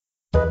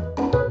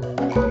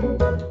Welcome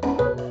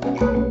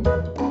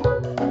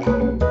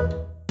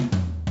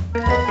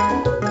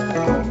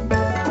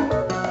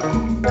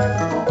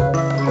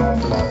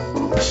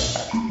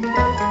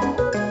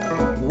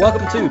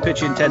to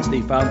Pitch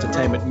Intensity for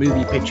Entertainment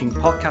Movie Pitching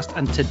Podcast,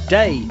 and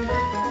today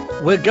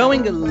we're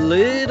going a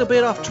little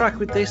bit off track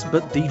with this,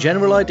 but the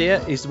general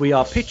idea is we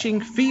are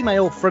pitching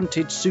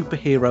female-fronted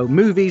superhero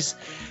movies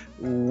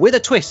with a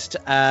twist.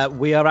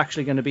 We are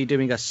actually going to be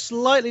doing a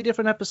slightly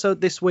different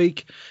episode this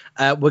week.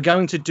 We're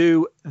going to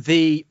do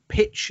the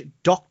pitch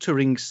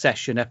doctoring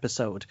session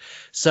episode.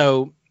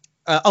 So,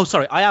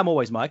 I am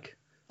always Mike.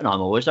 And I'm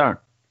always Darren.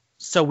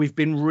 So we've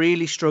been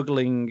really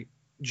struggling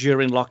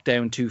during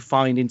lockdown to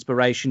find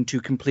inspiration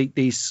to complete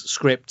these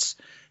scripts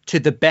to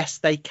the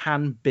best they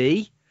can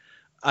be.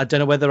 I don't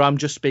know whether I'm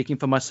just speaking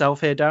for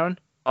myself here, Darren.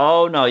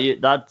 Oh no,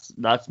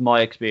 that's my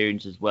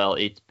experience as well.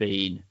 It's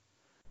been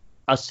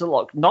a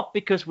slog, not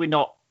because we're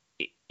not,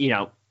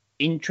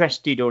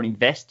 interested or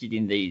invested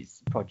in these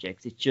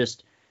projects. It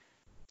just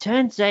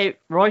turns out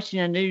writing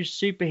a new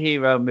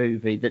superhero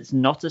movie that's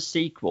not a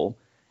sequel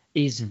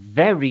is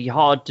very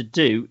hard to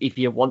do if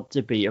you want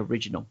to be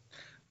original.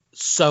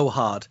 So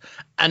hard.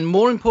 And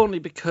more importantly,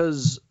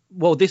 because,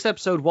 this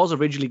episode was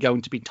originally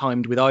going to be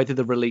timed with either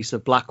the release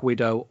of Black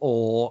Widow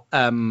or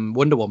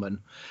Wonder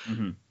Woman.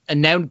 Mm-hmm.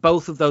 And now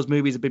both of those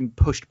movies have been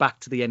pushed back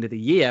to the end of the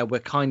year. We're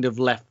kind of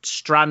left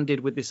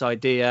stranded with this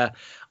idea.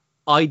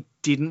 I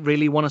didn't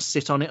really want to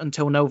sit on it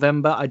until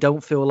November. I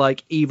don't feel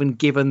like, even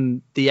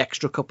given the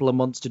extra couple of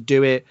months to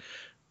do it,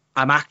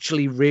 I'm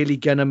actually really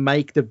going to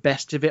make the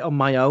best of it on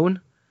my own.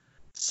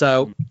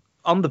 So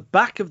on the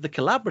back of the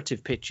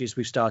collaborative pitches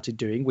we've started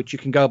doing, which you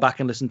can go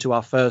back and listen to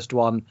our first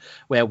one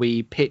where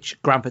we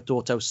pitch Grand Theft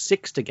Auto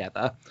 6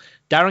 together,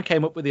 Darren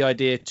came up with the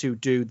idea to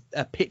do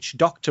a pitch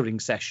doctoring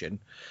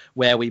session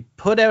where we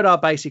put out our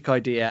basic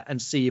idea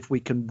and see if we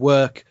can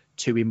work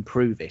to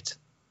improve it.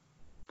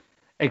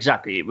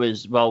 Exactly. It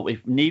was,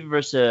 if neither of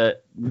us are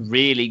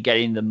really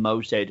getting the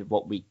most out of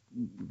what we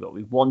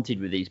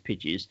wanted with these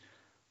pitches,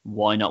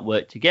 why not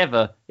work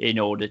together in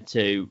order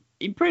to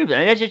improve it?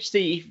 And I just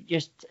see if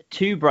just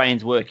two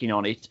brains working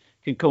on it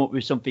can come up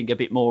with something a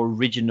bit more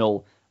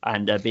original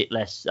and a bit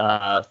less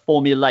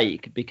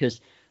formulaic.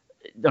 Because,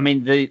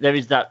 there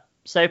is that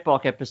South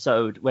Park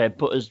episode where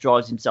Butters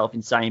drives himself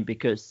insane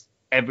because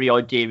every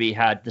idea he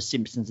had, The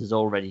Simpsons has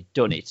already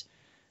done it.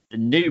 The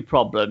new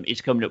problem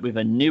is coming up with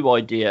a new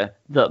idea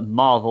that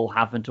Marvel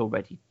haven't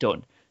already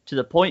done. To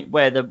the point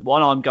where the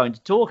one I'm going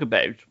to talk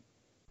about,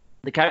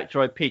 the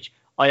character I pitch,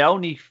 I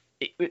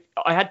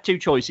had two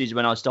choices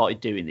when I started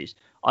doing this.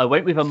 I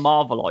went with a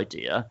Marvel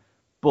idea,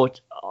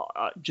 but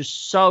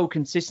just so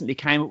consistently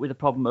came up with a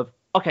problem of,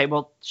 okay,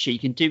 well, she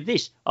can do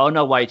this. Oh,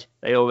 no, wait,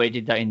 they already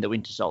did that in The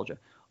Winter Soldier.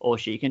 Or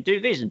she can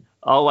do this. And,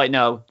 oh, wait,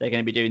 no, they're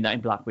going to be doing that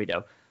in Black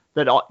Widow.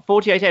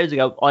 48 hours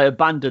ago, I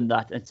abandoned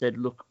that and said,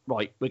 look,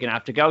 right, we're going to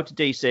have to go to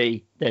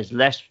DC. There's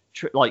less,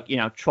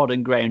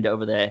 trodden ground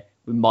over there.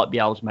 We might be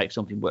able to make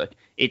something work.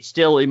 It's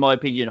still, in my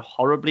opinion,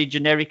 horribly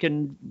generic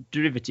and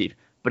derivative,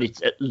 but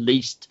it's at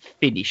least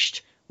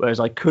finished,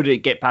 whereas I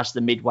couldn't get past the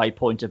midway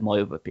point of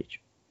my other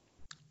pitch.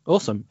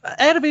 Awesome.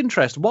 Out of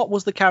interest, what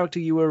was the character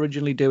you were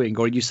originally doing,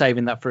 or are you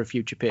saving that for a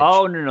future pitch?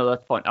 Oh, no,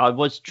 that's fine. I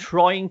was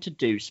trying to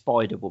do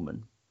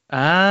Spider-Woman.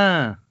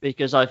 Ah.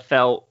 Because I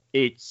felt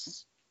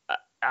it's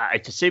a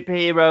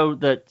superhero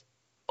that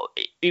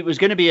it was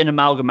going to be an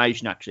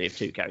amalgamation, actually, of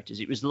two characters.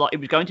 It was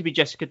going to be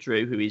Jessica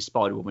Drew, who is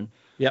Spider-Woman,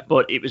 yep.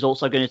 But it was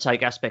also going to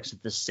take aspects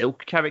of the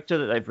Silk character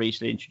that they've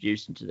recently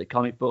introduced into the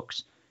comic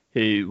books,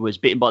 who was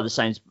bitten by the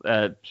same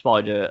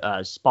spider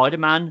as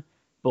Spider-Man,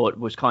 but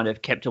was kind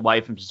of kept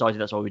away from society.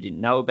 That's why we didn't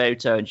know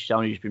about her, and she's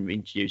only just been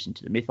introduced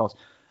into the mythos.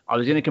 I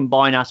was going to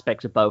combine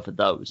aspects of both of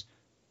those,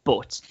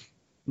 but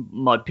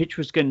my pitch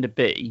was going to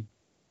be,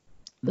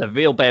 the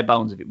real bare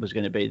bones of it was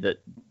going to be that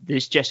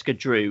this Jessica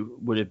Drew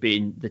would have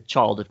been the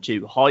child of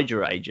two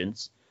Hydra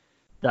agents.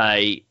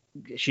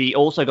 She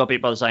also got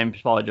bit by the same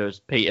spider as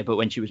Peter, but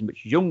when she was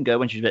much younger,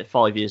 when she was about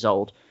 5 years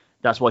old.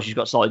 That's why she's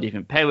got slightly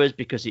different powers,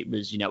 because it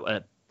was,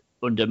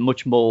 under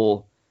much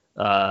more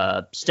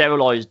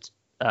sterilized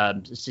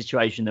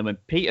situation than when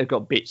Peter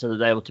got bit, so that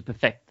they were able to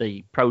perfect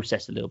the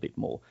process a little bit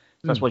more.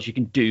 So that's why she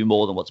can do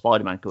more than what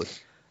Spider-Man could.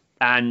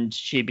 And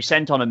she'd be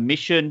sent on a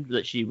mission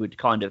that she would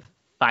kind of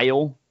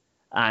fail,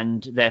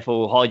 and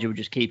therefore Hydra would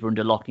just keep her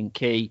under lock and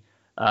key.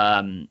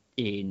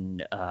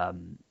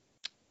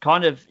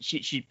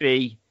 She'd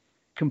be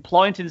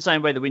compliant in the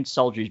same way the Winter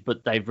Soldier is,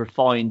 but they've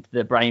refined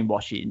the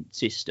brainwashing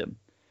system.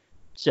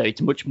 So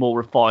it's much more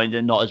refined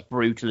and not as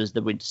brutal as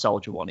the Winter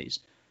Soldier one is.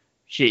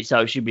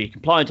 She'd be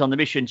compliant on the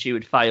mission, she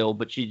would fail,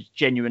 but she's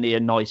genuinely a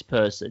nice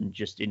person,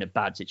 just in a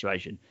bad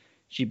situation.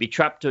 She'd be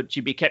kept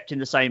in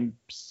the same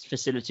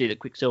facility that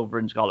Quicksilver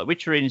and Scarlet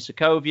Witch are in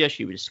Sokovia.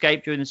 She would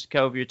escape during the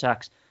Sokovia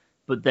attacks,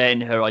 but then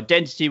her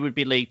identity would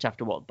be leaked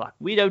after what Black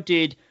Widow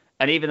did,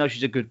 and even though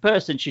she's a good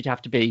person, she'd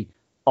have to be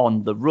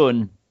on the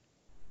run,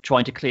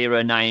 trying to clear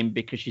her name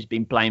because she's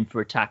been blamed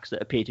for attacks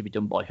that appear to be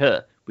done by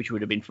her, which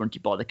would have been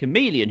fronted by the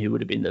Chameleon, who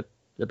would have been the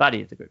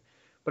baddie of the group.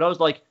 But I was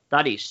like,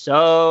 that is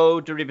so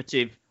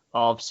derivative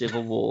of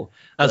Civil War.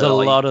 There's a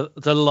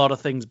lot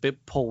of things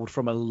pulled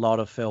from a lot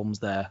of films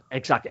there.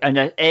 Exactly,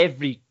 and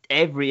every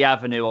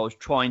avenue I was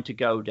trying to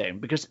go down,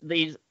 because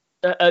these,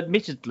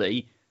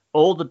 admittedly,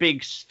 all the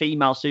big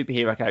female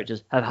superhero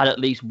characters have had at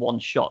least one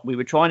shot. We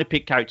were trying to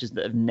pick characters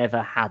that have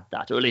never had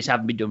that, or at least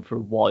haven't been done for a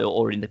while,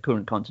 or in the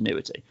current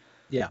continuity.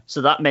 Yeah.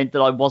 So that meant that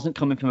I wasn't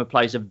coming from a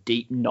place of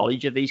deep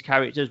knowledge of these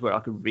characters where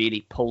I could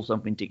really pull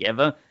something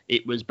together.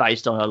 It was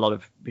based on a lot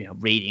of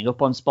reading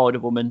up on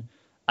Spider-Woman,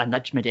 and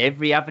that just meant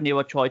every avenue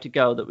I tried to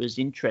go that was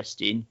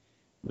interesting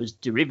was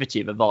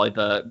derivative of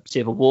either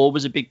Civil War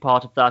was a big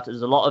part of that.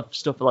 There's a lot of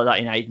stuff like that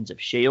in Agents of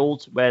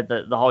S.H.I.E.L.D. where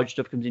the Hydra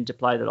stuff comes into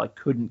play that I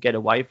couldn't get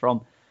away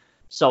from.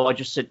 So I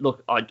just said,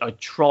 look, I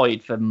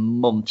tried for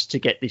months to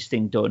get this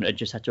thing done and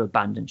just had to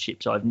abandon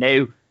ship. So I've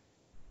now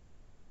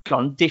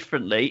gone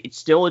differently. It's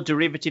still a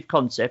derivative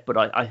concept, but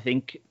I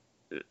think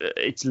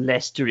it's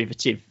less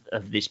derivative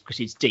of this because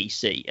it's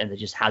DC and there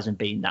just hasn't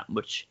been that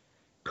much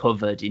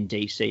covered in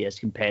DC as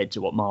compared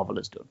to what Marvel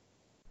has done.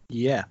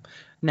 Yeah.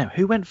 Now,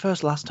 who went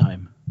first last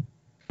time?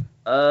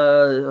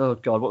 Oh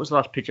God, what was the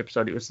last pitch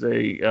episode? It was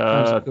the.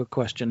 That was a good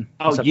question.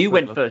 Oh, you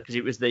went first because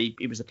it was the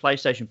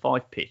PlayStation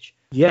 5 pitch.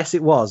 Yes,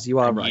 it was. You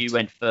are and right. You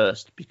went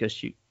first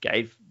because you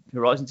gave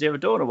Horizon Zero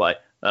Dawn away.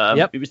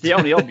 Yep. It was the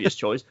only obvious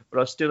choice, but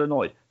I was still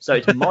annoyed. So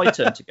it's my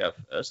turn to go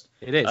first.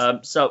 It is.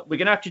 So we're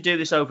going to have to do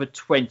this over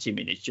 20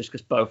 minutes just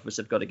because both of us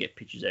have got to get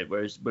pictures out,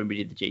 whereas when we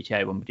did the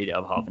GTA one, we did it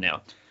over half an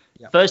hour.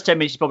 Yep. First 10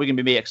 minutes is probably going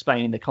to be me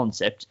explaining the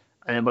concept,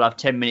 and then we'll have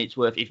 10 minutes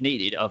worth, if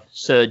needed, of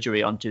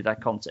surgery onto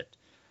that concept.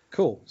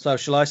 Cool. So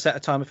shall I set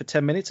a timer for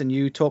 10 minutes and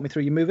you talk me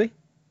through your movie?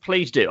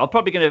 Please do. I'm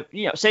probably going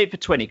to, save it for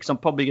 20 because I'm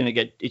probably going to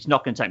get, it's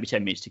not going to take me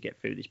 10 minutes to get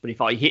through this. But if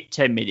I hit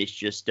 10 minutes,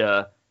 just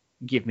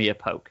give me a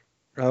poke.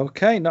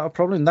 Okay, not a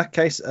problem. In that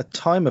case, a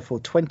timer for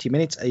 20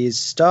 minutes is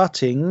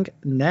starting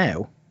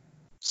now.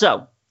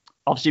 So,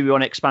 obviously, we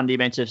want to expand the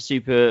amount of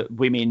super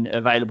women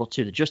available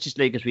to the Justice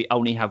League as we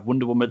only have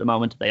Wonder Woman at the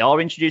moment. They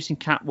are introducing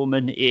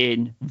Catwoman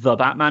in The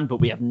Batman, but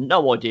we have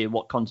no idea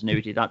what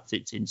continuity that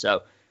sits in.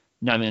 So,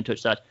 no one going to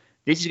touch that.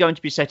 This is going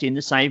to be set in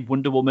the same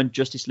Wonder Woman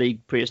Justice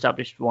League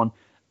pre-established one,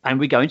 and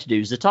we're going to do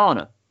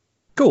Zatanna.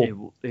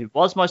 Cool. It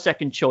was my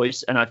second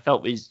choice, and I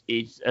felt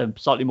it's a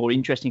slightly more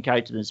interesting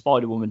character than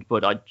Spider-Woman,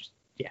 but I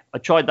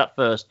tried that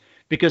first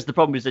because the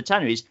problem with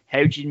Zatanna is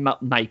how do you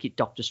make it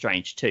Doctor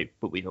Strange too,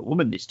 but with a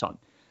woman this time?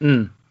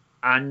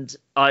 And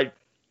I've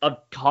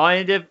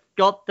kind of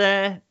got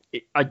there.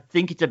 I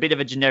think it's a bit of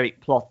a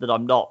generic plot that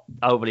I'm not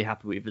overly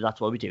happy with, but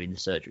that's why we're doing the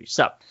surgery.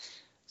 So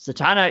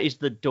Zatanna is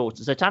the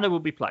daughter. Zatanna will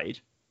be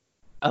played.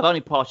 I've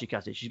only partially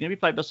cast it. She's going to be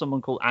played by someone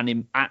called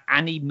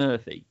Annie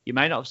Murphy. You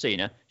may not have seen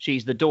her.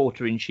 She's the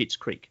daughter in Schitt's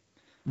Creek.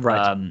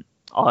 Right.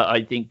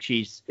 I think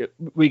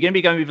we're going to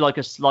be going with like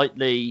a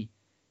slightly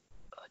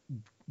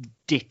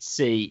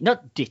ditzy,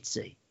 not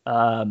ditzy.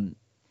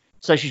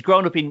 So she's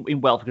grown up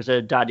in wealth because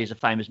her dad is a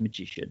famous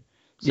magician.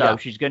 So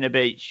she's going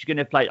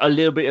to play a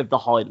little bit of the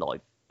high life.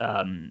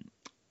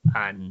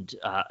 And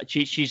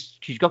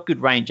she's got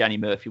good range, Annie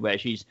Murphy, where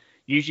she's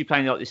usually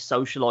playing like this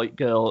socialite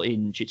girl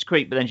in Schitt's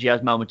Creek, but then she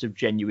has moments of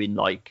genuine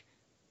like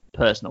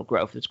personal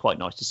growth. It's quite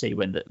nice to see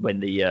when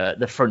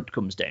the front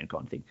comes down,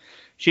 kind of thing.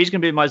 She's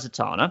going to be my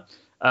Zatanna.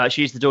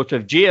 She's the daughter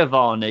of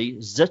Giovanni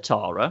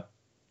Zatara,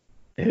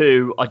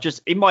 who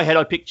in my head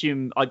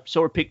I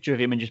saw a picture of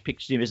him and just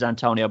pictured him as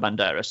Antonio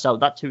Banderas. So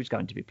that's who's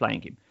going to be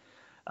playing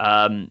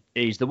him.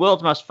 He's the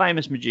world's most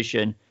famous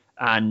magician.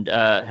 And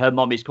her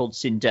mom is called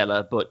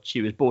Cindella, but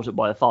she was brought up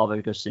by her father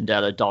because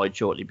Cindella died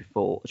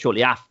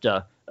shortly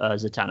after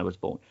Zatanna was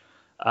born.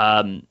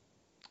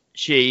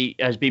 She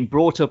has been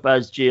brought up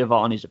as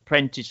Giovanni's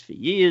apprentice for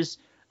years,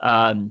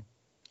 and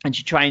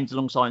she trains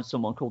alongside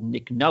someone called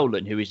Nick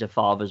Nolan, who is her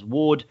father's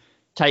ward,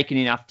 taken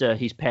in after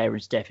his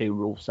parents' death, who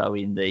were also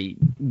in the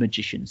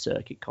magician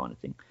circuit kind of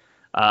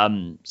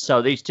thing.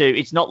 So these two,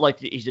 it's not like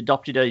he's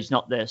adopted her, he's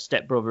not their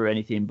stepbrother or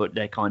anything, but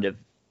they're kind of,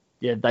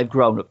 they've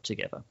grown up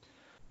together.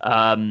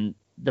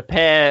 The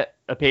pair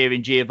appear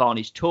in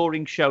Giovanni's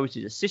touring show as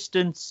his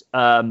assistants,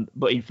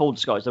 but in full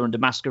disguise. They're under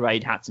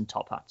masquerade hats and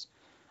top hats.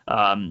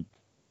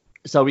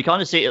 So we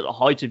kind of see it at the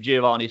height of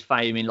Giovanni's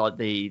fame in like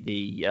the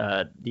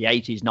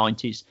 80s,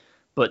 90s,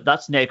 but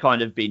that's now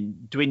kind of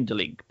been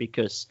dwindling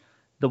because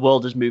the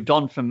world has moved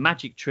on from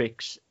magic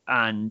tricks,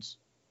 and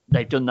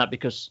they've done that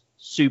because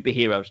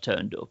superheroes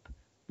turned up.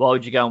 Why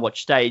would you go and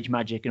watch stage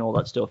magic and all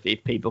that stuff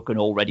if people can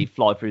already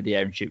fly through the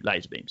air and shoot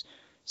laser beams?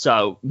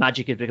 So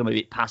magic has become a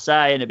bit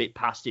passé and a bit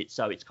past it,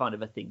 so it's kind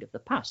of a thing of the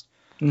past.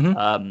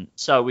 Mm-hmm.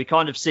 So we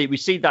kind of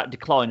see that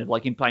decline of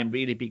like him playing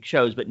really big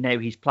shows, but now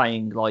he's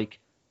playing like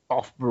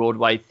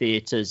off-Broadway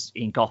theatres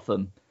in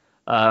Gotham.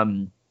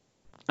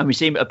 And we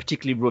see him at a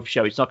particularly rough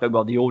show. It's not going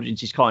well. The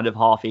audience is kind of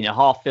half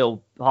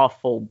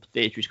full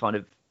theatre is kind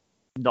of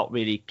not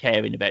really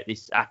caring about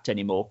this act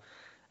anymore.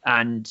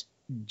 And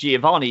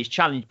Giovanni is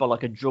challenged by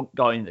like a drunk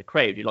guy in the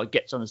crowd who like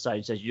gets on the stage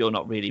and says, "You're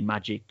not really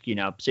magic,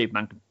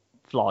 Superman can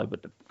fly,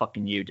 what the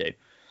fucking you do?"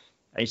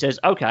 And he says,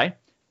 "Okay,"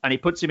 and he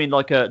puts him in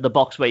like the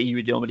box where you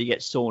would normally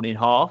get sawn in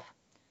half,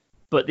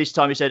 But this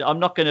time he said, I'm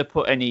not going to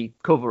put any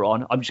cover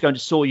on. I'm just going to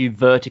saw you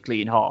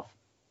vertically in half.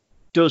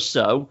 Does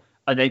so,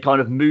 and then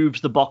kind of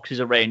moves the boxes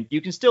around.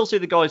 You can still see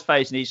the guy's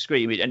face and he's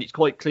screaming, and it's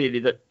quite clearly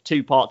that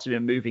two parts of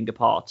him moving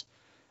apart.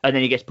 And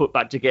then he gets put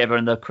back together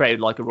and the crowd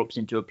like erupts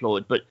into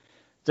applaud. But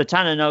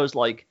Zatanna knows,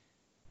 like,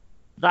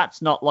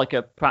 that's not like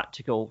a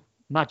practical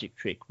magic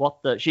trick.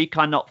 She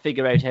cannot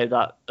figure out how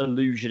that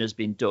illusion has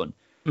been done.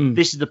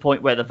 This is the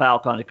point where the veil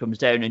kind of comes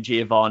down and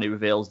Giovanni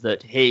reveals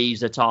that he,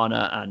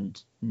 Zatanna,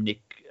 and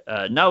Nick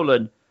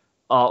Nolan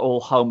are all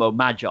homo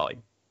magi.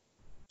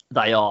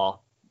 They are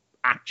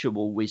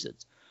actual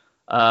wizards.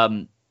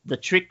 The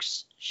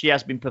tricks she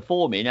has been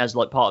performing as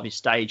like part of his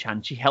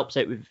stagehand, she helps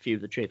out with a few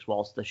of the tricks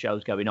whilst the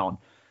show's going on,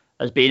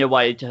 has been a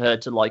way to her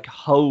to like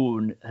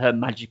hone her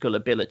magical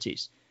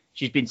abilities.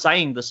 She's been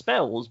saying the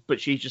spells,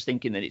 but she's just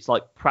thinking that it's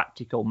like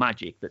practical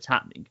magic that's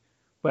happening,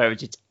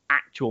 whereas it's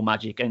actual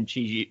magic, and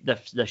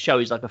the show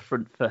is like a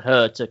front for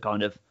her to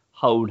kind of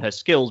hone her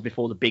skills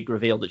before the big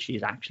reveal that she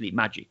is actually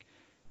magic.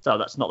 So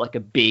that's not like a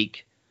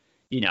big,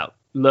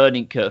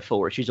 learning curve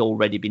for her. She's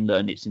already been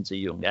learning it since a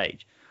young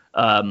age.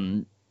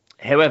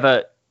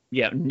 However,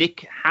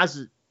 Nick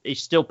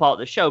is still part of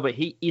the show, but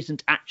he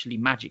isn't actually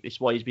magic. That's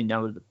why he's been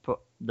known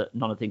that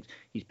none of the things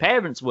his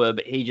parents were,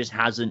 but he just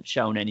hasn't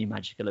shown any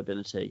magical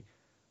ability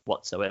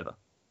whatsoever.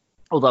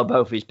 Although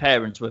both of his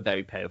parents were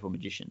very powerful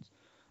magicians.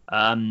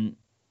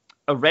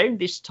 Around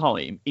this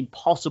time,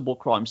 impossible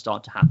crimes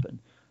start to happen,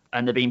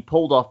 and they're being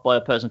pulled off by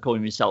a person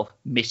calling himself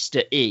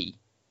Mr. E.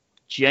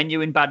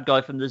 Genuine bad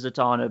guy from the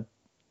Zatanna,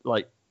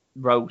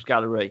 Rogues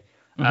Gallery.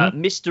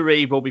 Mr.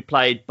 E will be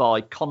played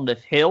by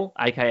Conleth Hill,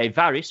 a.k.a.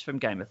 Varys from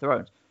Game of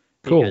Thrones.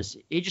 Because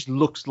he just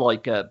looks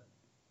like a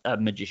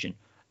magician.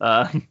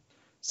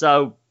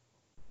 So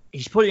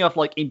he's putting off,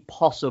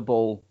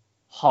 impossible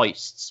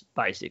heists,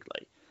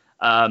 basically.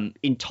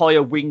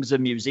 Entire wings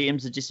of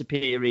museums are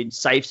disappearing.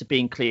 Safes are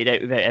being cleared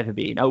out without ever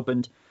being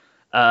opened.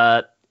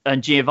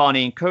 And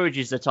Giovanni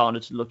encourages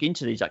Zatanna to look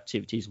into these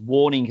activities,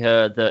 warning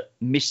her that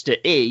Mr.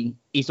 E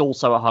is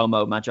also a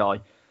homo magi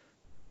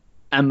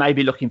and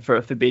maybe looking for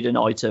a forbidden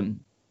item.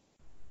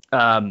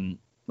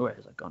 Where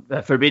has that gone?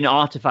 A forbidden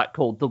artifact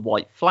called the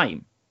White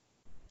Flame,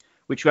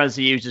 which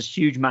uses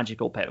huge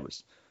magical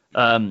powers.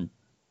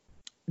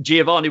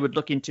 Giovanni would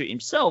look into it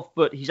himself,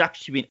 but he's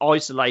actually been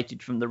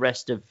isolated from the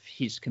rest of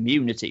his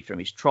community, from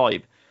his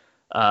tribe.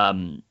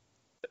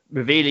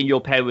 Revealing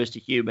your powers to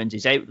humans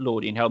is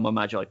outlawed in homo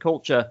magi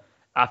culture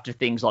after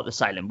things like the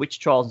Salem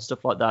witch trials and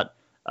stuff like that.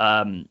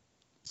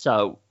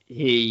 So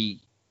he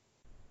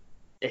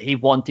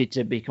wanted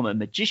to become a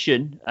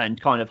magician and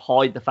kind of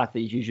hide the fact that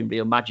he's using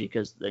real magic,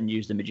 and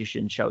use the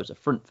magician show as a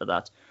front for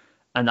that.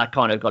 And that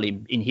kind of got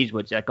him, in his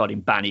words, that got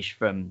him banished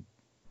from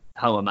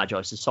homo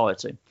magi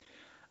society.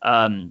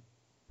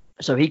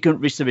 So he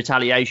couldn't risk the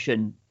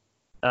retaliation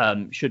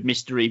should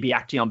Mr. E be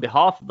acting on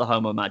behalf of the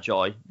homo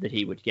magi that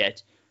he would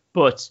get.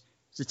 But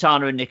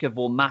Zatanna and Nick have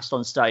all masked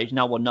on stage.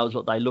 No one knows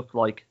what they look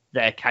like.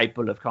 They're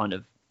capable of kind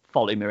of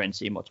following me and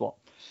seeing what's what.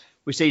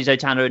 We see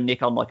Zatanna and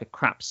Nick on a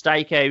crap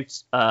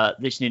stakeout,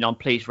 listening on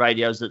police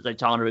radios that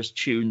Zatanna has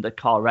tuned the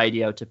car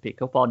radio to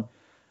pick up on,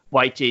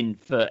 waiting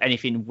for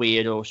anything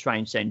weird or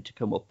strange sound to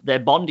come up. Their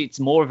bond, it's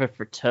more of a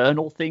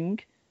fraternal thing,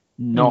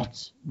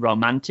 not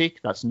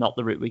romantic. That's not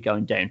the route we're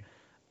going down.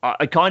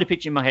 I kind of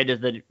picture in my head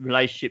of the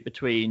relationship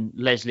between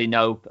Leslie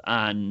Knope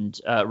and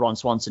Ron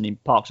Swanson in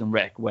Parks and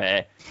Rec,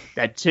 where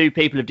they're two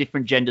people of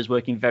different genders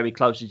working very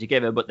closely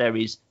together, but there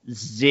is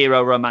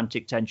zero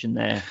romantic tension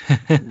there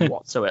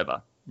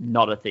whatsoever.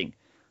 Not a thing.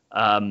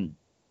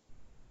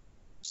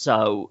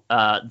 So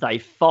they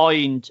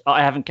find...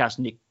 I haven't cast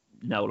Nick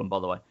Nolan, by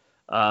the way.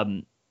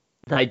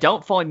 They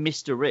don't find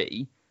Mr.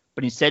 E,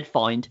 but instead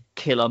find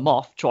Killer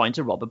Moth trying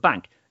to rob a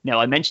bank.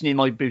 Now, I mentioned in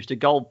my Booster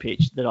Gold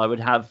pitch that I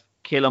would have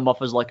Killer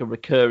Moth as a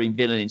recurring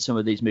villain in some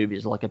of these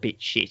movies, a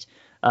bit shit.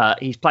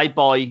 He's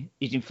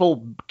in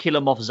full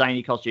Killer Moth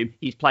zany costume.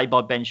 He's played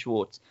by Ben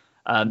Schwartz.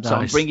 Nice. So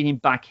I'm bringing him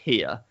back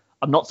here.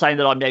 I'm not saying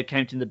that I'm now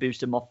counting the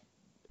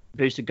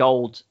Booster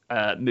Gold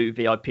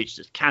movie I pitched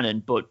as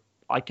canon, but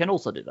I can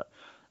also do that.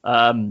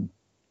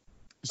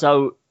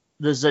 So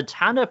the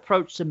Zatanna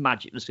approach to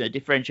magic that's going to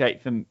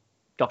differentiate from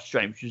Doctor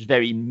Strange, which is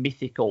very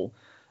mythical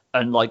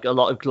and a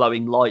lot of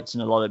glowing lights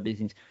and a lot of these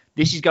things.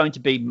 This is going to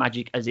be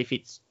magic as if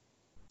it's...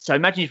 So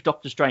imagine if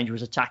Doctor Strange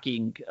was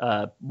attacking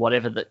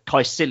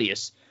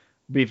Caecilius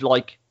with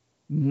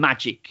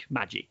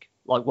magic,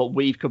 like what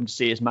we've come to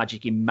see as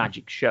magic in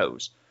magic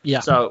shows. Yeah.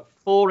 So,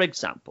 for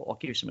example, I'll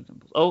give you some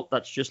examples. Oh,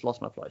 that's just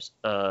lost my place.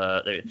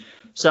 There it is.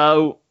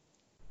 So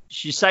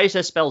she says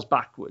her spells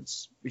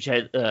backwards, which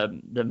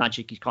the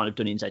magic is kind of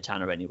done in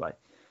Zatanna anyway,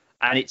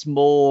 and it's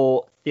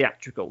more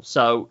theatrical.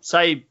 So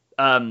say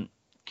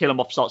Killer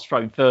Moth starts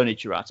throwing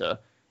furniture at her,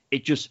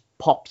 it just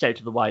pops out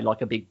of the way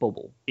like a big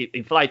bubble. It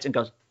inflates and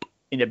goes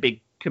in a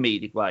big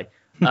comedic way.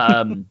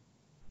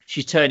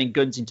 She's turning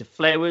guns into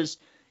flowers.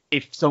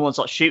 If someone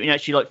starts shooting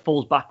at, she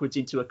falls backwards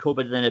into a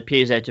cupboard and then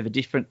appears out of a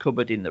different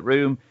cupboard in the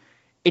room.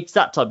 It's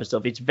that type of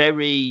stuff. It's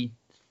very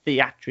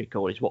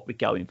theatrical is what we're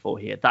going for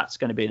here. That's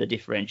going to be the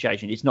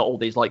differentiation. It's not all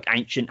these like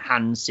ancient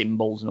hand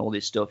symbols and all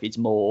this stuff. It's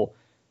more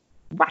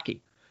wacky.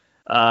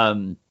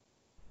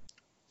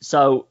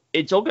 So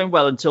it's all going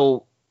well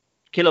until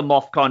Killer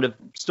Moth kind of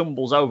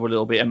stumbles over a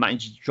little bit and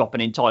manages to drop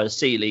an entire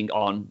ceiling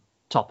on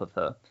top of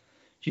her.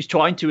 She's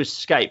trying to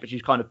escape, but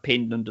she's kind of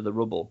pinned under the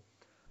rubble.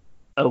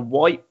 A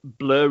white,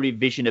 blurry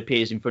vision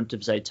appears in front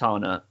of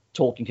Zatanna,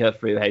 talking her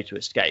through how to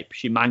escape.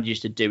 She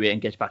manages to do it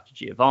and gets back to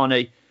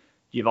Giovanni.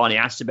 Giovanni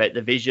asks about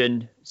the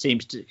vision,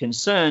 seems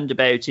concerned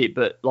about it,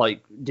 but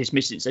like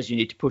dismisses it, says you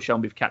need to push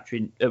on with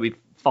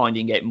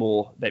finding out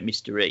more about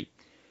Mr. E.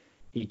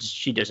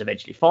 She does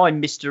eventually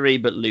find Mr. E,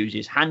 but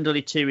loses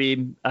handily to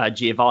him.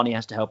 Giovanni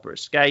has to help her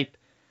escape.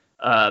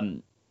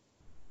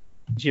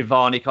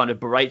 Giovanni kind of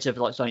berates her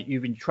for like saying,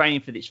 "You've been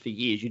training for this for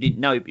years. You didn't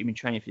know, but you've been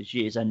training for this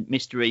years, and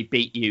Mr. E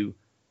beat you,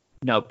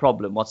 no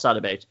problem. What's that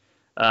about?"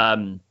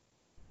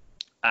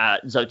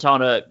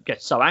 Zatanna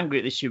gets so angry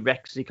at this, she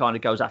recklessly kind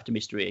of goes after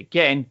Mr. E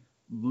again,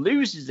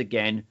 loses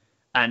again,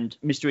 and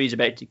Mr. E is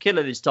about to kill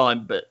her this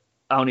time, but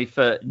only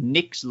for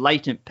Nick's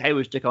latent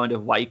powers to kind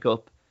of wake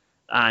up,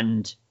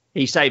 and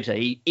he saves her.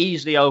 He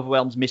easily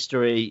overwhelms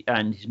Mr. E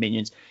and his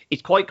minions.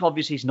 It's quite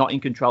obvious he's not in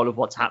control of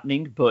what's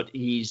happening, but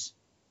he's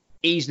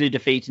easily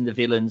defeating the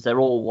villains. They're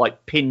all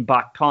like pinned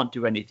back, can't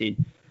do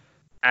anything.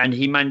 And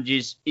he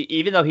manages,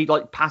 even though he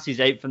like passes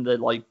out from the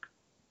like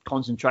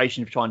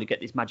concentration of trying to get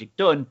this magic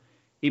done,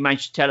 he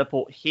managed to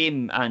teleport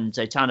him and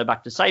Zatanna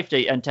back to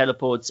safety and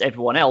teleports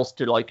everyone else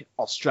to like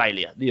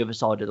Australia, the other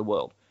side of the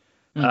world.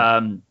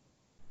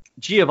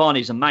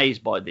 Giovanni's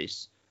amazed by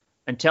this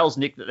and tells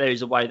Nick that there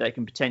is a way they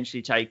can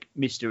potentially take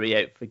Mr. E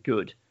out for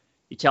good.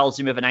 He tells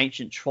him of an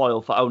ancient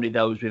trial for only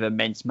those with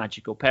immense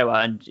magical power,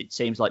 and it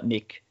seems like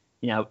Nick,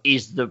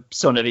 is the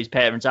son of his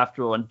parents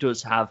after all and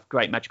does have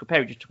great magical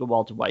power. It just took a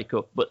while to wake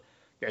up, but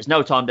there's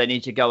no time. They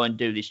need to go and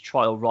do this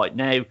trial right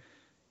now.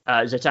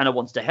 Zatanna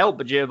wants to help,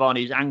 but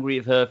Giovanni is angry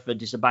of her for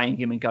disobeying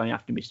him and going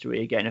after Mr.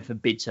 E again and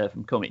forbids her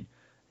from coming.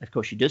 Of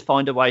course, she does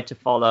find a way to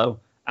follow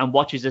and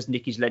watches as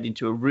Nick is led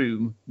into a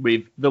room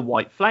with the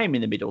white flame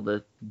in the middle,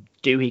 the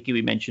doohickey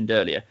we mentioned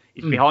earlier.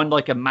 It's behind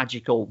like a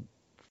magical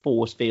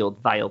force field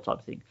veil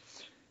type thing.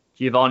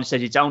 Giovanni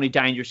says it's only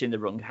dangerous in the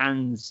wrong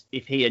hands.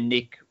 If he and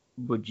Nick,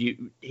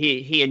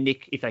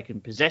 if they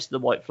can possess the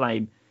white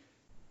flame,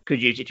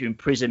 could use it to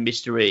imprison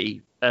Mr.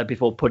 E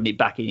before putting it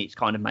back in its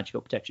kind of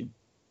magical protection.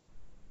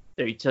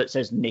 So he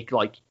says, Nick,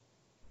 like,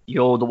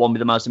 you're the one with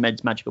the most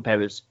immense magical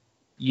powers.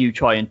 You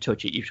try and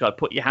touch it. You try to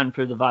put your hand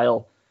through the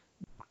veil,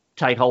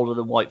 take hold of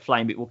the white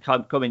flame. It will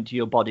come into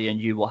your body and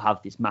you will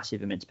have this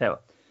massive, immense power.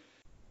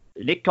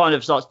 Nick kind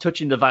of starts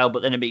touching the veil,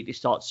 but then immediately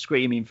starts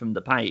screaming from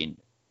the pain.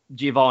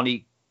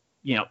 Giovanni,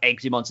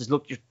 eggs him on, says,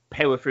 look, just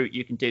power through it.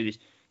 You can do this.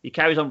 He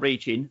carries on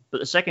reaching, but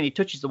the second he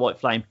touches the white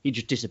flame, he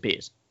just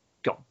disappears.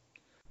 Gone.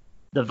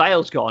 The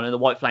veil's gone and the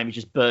white flame is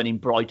just burning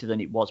brighter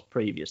than it was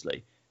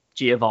previously.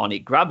 Giovanni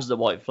grabs the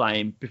white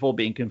flame before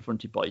being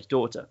confronted by his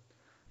daughter.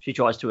 She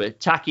tries to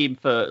attack him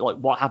for like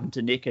what happened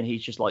to Nick, and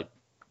he's just like,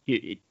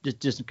 it just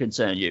doesn't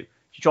concern you.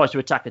 She tries to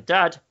attack her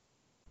dad,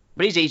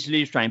 but he's easily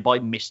restrained by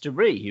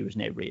Mr. E, who has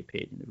now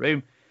reappeared in the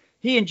room.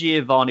 He and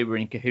Giovanni were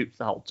in cahoots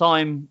the whole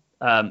time.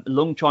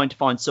 Lung trying to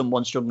find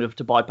someone strong enough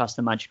to bypass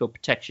the magical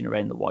protection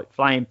around the white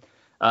flame.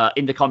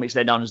 In the comics,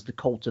 they're known as the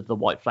Cult of the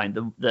White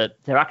Flame.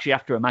 They're actually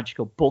after a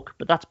magical book,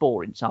 but that's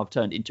boring, so I've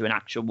turned it into an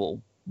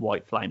actual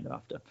white flame they're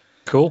after.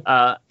 Cool.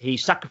 He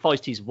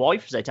sacrificed his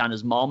wife,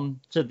 Zatanna's mom,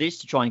 to this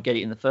to try and get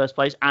it in the first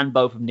place, and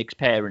both of Nick's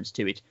parents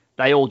to it.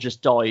 They all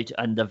just died,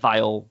 and the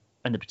veil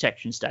and the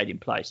protection stayed in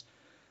place.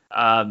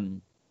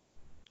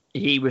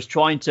 He was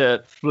trying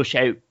to flush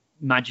out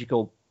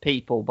magical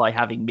people by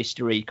having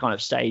Mr. E kind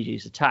of stage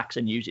his attacks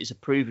and use it as a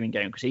proving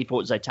game, because he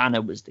thought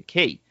Zatanna was the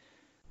key.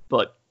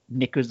 But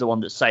Nick was the one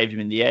that saved him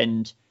in the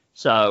end,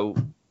 so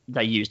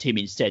they used him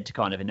instead to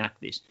kind of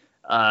enact this.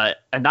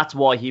 And that's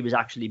why he was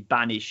actually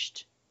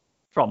banished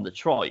from the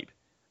tribe.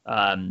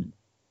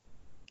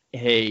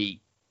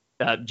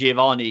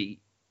 Giovanni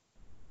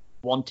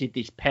wanted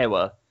this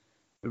power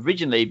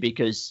originally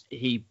because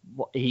he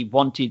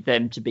wanted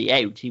them to be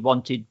out. He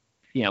wanted,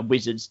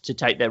 wizards to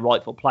take their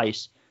rightful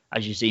place,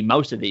 as you see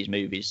most of these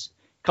movies.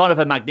 Kind of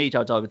a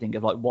Magneto type of thing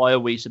of like, why are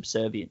we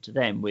subservient to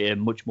them? We're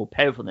much more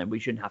powerful than them. We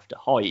shouldn't have to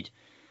hide.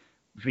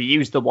 If we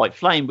use the white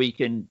flame, we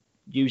can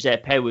use their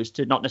powers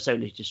to not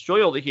necessarily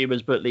destroy all the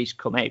humans, but at least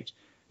come out.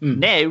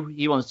 Now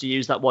he wants to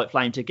use that white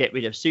flame to get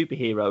rid of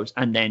superheroes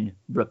and then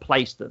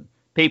replace them.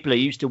 People are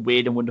used to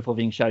weird and wonderful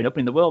things showing up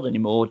in the world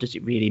anymore. Does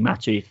it really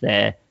matter if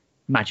they're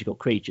magical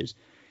creatures?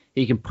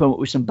 He can come up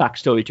with some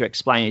backstory to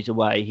explain it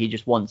away. He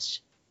just wants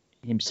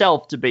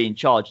himself to be in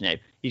charge now.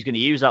 He's going to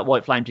use that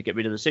white flame to get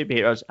rid of the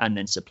superheroes and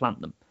then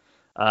supplant them.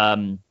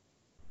 Where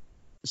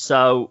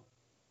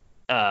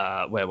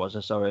was I?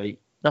 Sorry.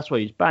 That's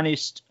why he's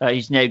banished.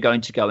 He's now going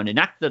to go and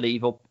enact the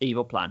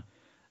evil plan.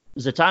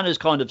 Zatanna's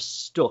kind of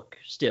stuck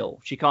still.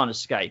 She can't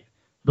escape.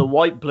 The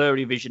white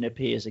blurry vision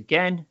appears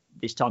again.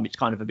 This time it's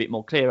kind of a bit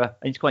more clearer,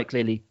 and it's quite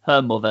clearly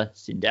her mother,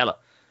 Cinderella.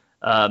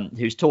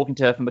 who's talking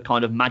to her from a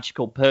kind of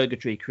magical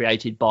purgatory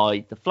created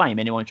by the flame.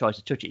 Anyone who tries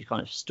to touch it is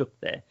kind of stuck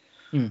there.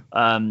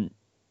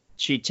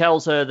 She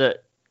tells her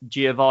that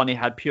Giovanni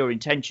had pure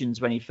intentions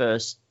when he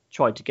first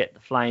tried to get the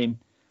flame,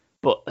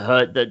 but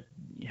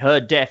her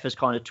death has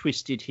kind of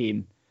twisted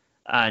him,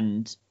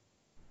 and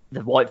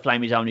the white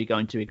flame is only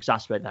going to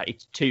exacerbate that.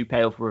 It's too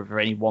powerful for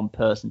any one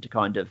person to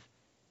kind of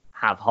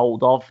have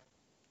hold of,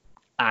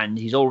 and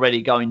he's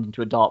already going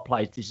into a dark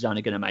place. This is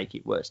only going to make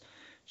it worse.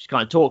 She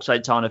kind of talks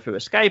Zatanna through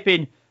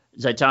escaping.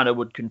 Zatanna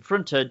would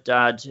confront her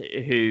dad,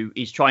 who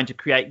is trying to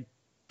create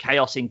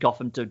chaos in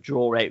Gotham to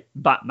draw out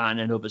Batman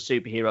and other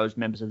superheroes,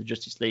 members of the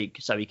Justice League,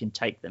 so he can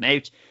take them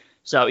out.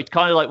 So it's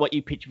kind of like what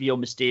you pitch for your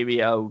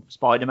Mysterio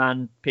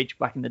Spider-Man pitch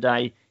back in the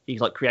day. He's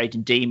like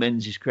creating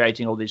demons. He's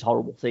creating all these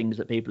horrible things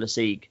that people are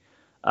seeing.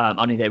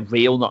 Only they're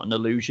real, not an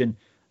illusion.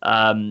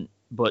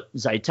 But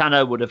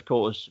Zatanna would, of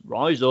course,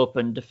 rise up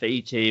and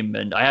defeat him.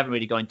 And I haven't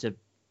really gone into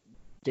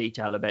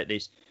detail about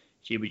this.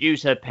 She would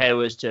use her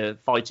powers to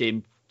fight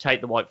him, take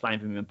the white flame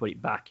from him, and put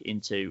it back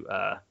into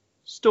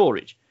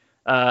storage.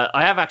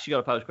 I have actually got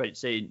a post-credit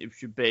scene. It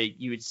should be,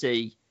 you would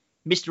see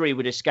Mystery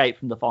would escape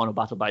from the final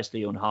battle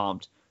basically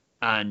unharmed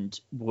and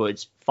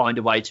would find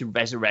a way to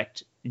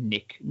resurrect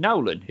Nick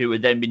Nolan, who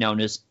would then be known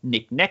as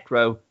Nick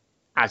Necro,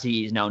 as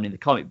he is known in the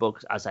comic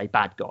books as a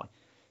bad guy.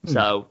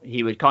 So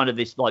he would kind of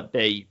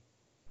be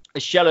a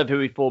shell of who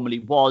he formerly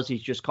was.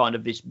 He's just kind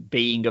of this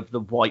being of the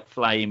white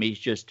flame. He's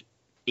just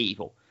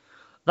evil.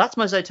 That's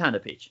my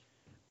Zatanna pitch.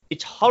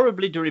 It's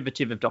horribly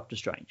derivative of Doctor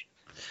Strange.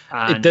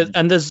 And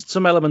there's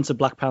some elements of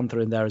Black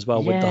Panther in there as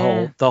well, with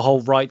the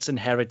whole rights and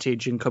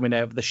heritage and coming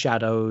out of the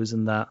shadows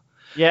and that.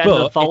 Yeah, but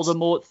and the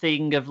Voldemort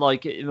thing of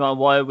like,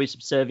 why are we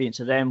subservient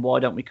to them?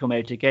 Why don't we come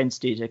out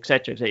against it,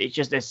 etc. It's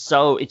just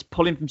it's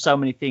pulling from so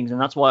many things,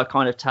 and that's why I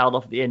kind of tailed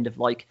off at the end of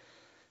like,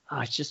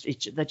 there'd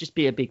just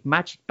be a big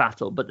magic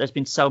battle. But there's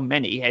been so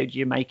many. How do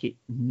you make it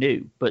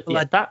new? But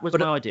that was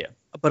my idea.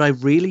 But I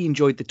really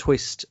enjoyed the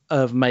twist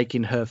of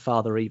making her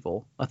father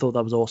evil. I thought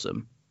that was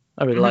awesome.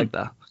 I really liked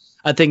that.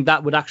 I think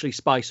that would actually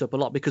spice up a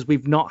lot, because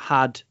we've not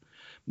had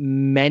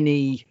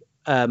many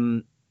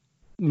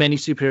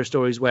superhero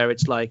stories where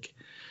it's like,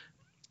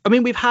 I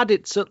mean, we've had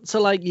it so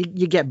like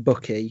you get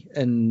Bucky,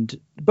 and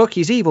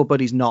Bucky's evil, but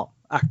he's not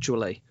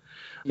actually.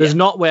 There's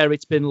not where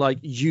it's been like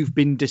you've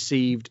been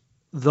deceived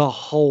the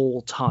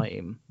whole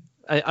time.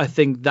 I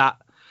think that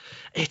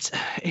it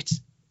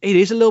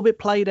is a little bit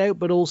played out,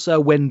 but also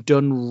when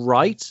done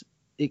right,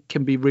 it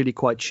can be really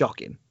quite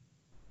shocking.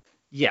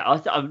 Yeah,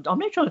 I'm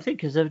not trying to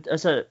think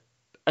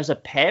as a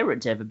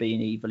parent ever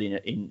being evil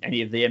in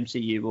any of the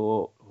MCU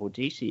or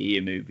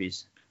DCU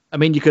movies. I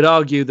mean, you could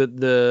argue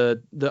that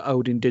the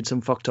Odin did some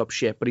fucked up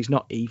shit, but he's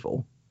not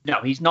evil. No,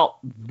 he's not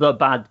the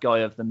bad guy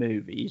of the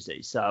movie, is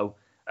he? So,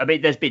 I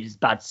mean, there's been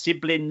bad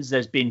siblings,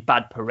 there's been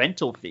bad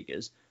parental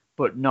figures,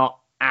 but not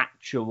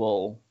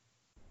actual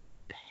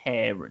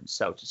parents,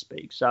 so to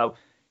speak. So,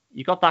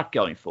 you got that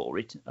going for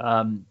it.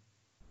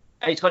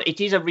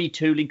 It is a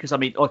retooling, because, I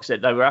mean, like I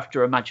said, they were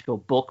after a magical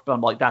book, but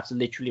I'm like, that's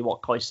literally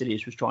what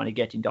Caecilius was trying to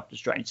get in Doctor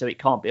Strange, so it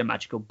can't be a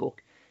magical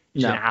book.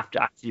 It's going to have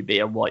to actually be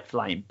a white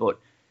flame, but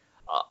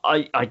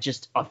I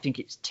think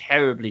it's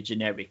terribly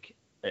generic.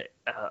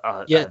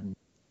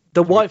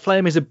 The white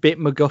flame is a bit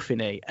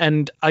MacGuffin-y,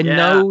 and I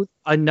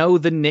know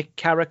the Nick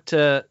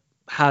character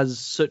has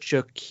such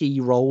a key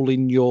role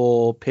in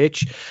your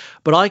pitch,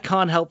 but I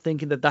can't help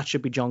thinking that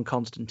should be John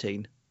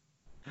Constantine.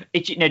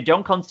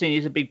 John Constantine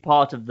is a big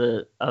part of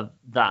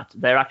that.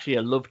 They're actually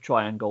a love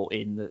triangle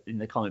in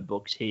the comic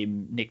books.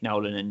 Him, Nick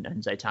Nolan,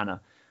 and Zatanna.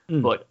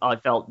 But I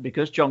felt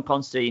because John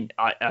Constantine,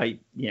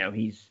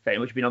 he's very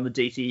much been on the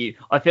DCU.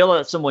 I feel like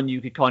that's someone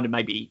you could kind of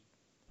maybe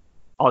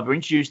either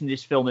introduce in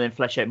this film and then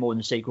flesh out more in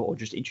the sequel, or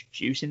just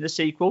introduce in the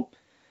sequel.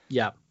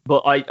 Yeah.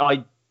 But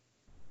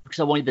because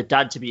I wanted the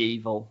dad to be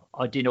evil,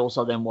 I did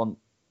also then want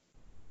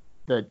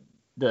the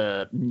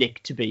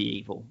Nick to be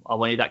evil. I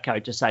wanted that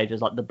character saved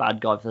as like the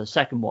bad guy for the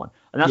second one,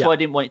 and that's why I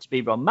didn't want it to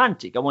be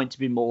romantic. I wanted it to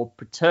be more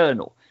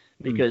paternal,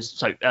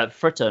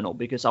 fraternal,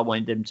 because I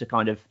wanted them to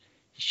kind of,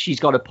 she's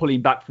got to pull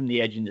him back from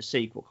the edge in the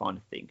sequel kind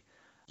of thing.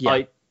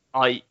 Yeah.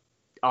 I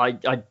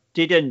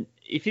didn't.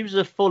 If it was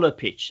a fuller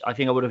pitch, I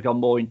think I would have gone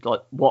more into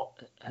like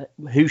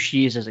who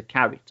she is as a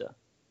character,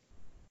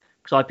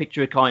 because I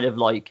picture her kind of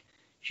like,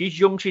 she's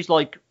young, she's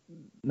like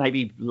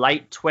maybe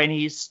late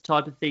 20s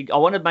type of thing. I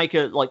want to make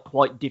her like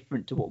quite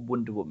different to what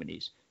Wonder Woman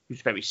is,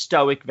 who's very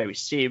stoic, very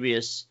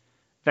serious,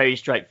 very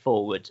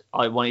straightforward.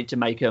 I wanted to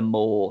make her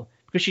more,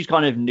 because she's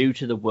kind of new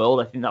to the world,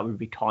 I think that would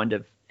be kind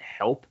of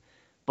help.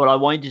 But I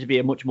wanted her to be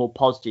a much more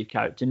positive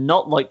character,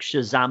 not like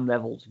Shazam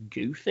levels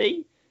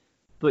goofy,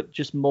 but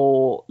just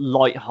more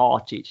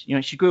light-hearted. You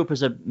know, she grew up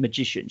as a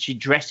magician. She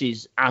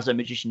dresses as a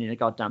magician in a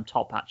goddamn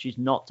top hat. She's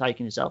not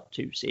taking herself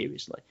too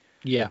seriously.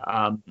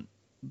 Yeah.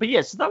 But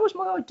yes, so that was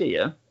my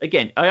idea.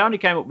 Again, I only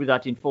came up with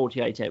that in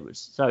 48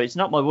 hours, so it's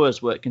not my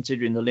worst work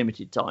considering the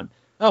limited time.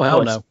 Oh,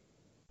 hell no.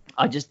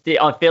 I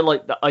feel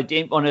like that I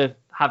didn't want to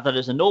have that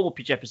as a normal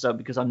pitch episode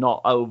because I'm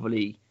not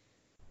overly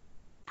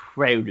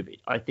proud of it.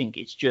 I think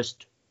it's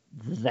just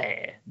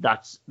there.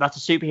 That's a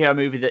superhero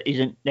movie that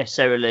isn't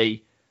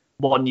necessarily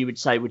one you would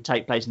say would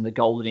take place in the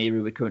golden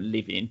era we're currently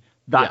living in.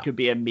 That could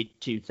be a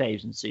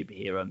mid-2000s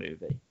superhero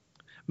movie.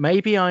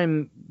 Maybe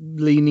I'm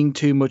leaning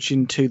too much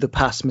into the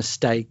past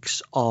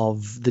mistakes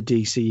of the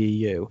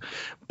DCEU,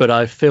 but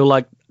I feel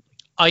like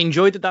I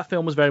enjoyed that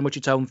film was very much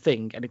its own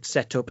thing, and it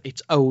set up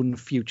its own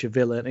future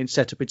villain, it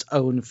set up its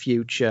own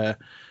future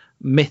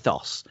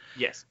mythos.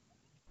 Yes.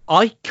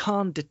 I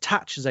can't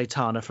detach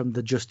Zatanna from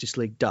the Justice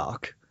League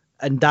Dark,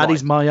 and that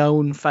is my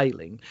own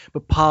failing.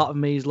 But part of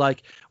me is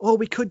like, oh,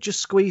 we could just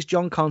squeeze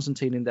John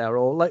Constantine in there,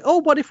 or like, oh,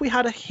 what if we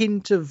had a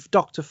hint of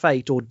Dr.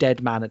 Fate or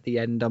Deadman at the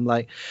end? I'm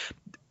like,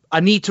 I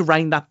need to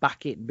rein that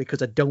back in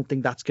because I don't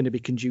think that's going to be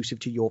conducive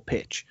to your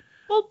pitch.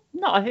 Well,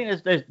 no, I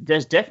think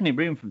there's definitely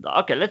room for that.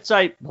 Okay, let's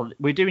say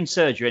we're doing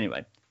surgery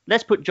anyway.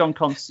 Let's put John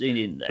Constantine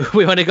in there.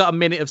 We've only got a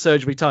minute of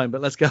surgery time, but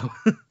let's go.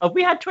 Have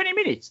we had 20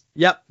 minutes?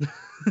 Yep.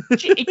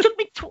 It took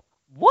me...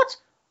 What?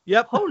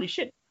 Yep. Holy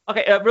shit.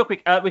 Okay, real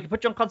quick. We can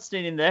put John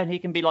Constantine in there, and he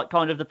can be like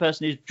kind of the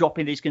person who's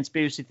dropping these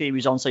conspiracy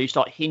theories on, so you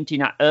start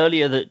hinting at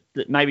earlier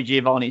that maybe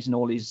Giovanni's and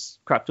all he's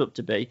cracked up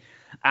to be.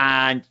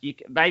 And you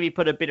can maybe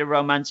put a bit of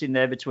romance in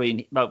there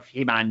between both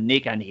him and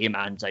Nick and him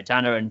and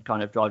Zatanna and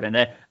kind of drive down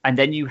there. And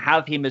then you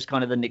have him as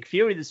kind of the Nick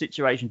Fury of the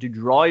situation to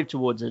drive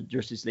towards a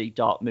Justice League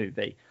Dark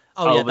movie.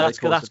 Oh, yeah, that's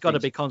got to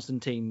be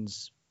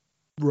Constantine's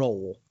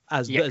role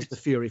as the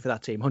Fury for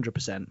that team,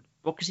 100%.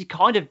 Well, because he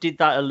kind of did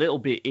that a little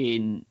bit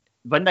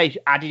when they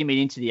added him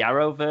into the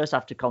Arrowverse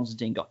after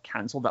Constantine got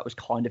cancelled. That was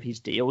kind of his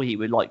deal. He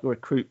would like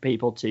recruit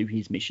people to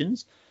his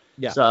missions.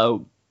 Yeah.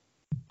 So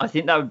I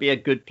think that would be a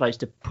good place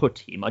to put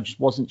him. I just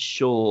wasn't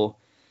sure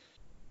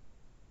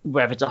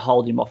whether to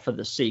hold him off for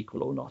the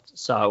sequel or not.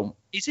 So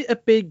is it a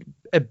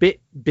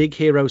bit Big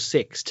Hero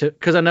 6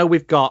 because I know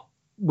we've got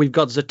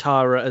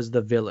Zatara as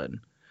the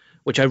villain,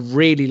 which I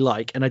really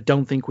like, and I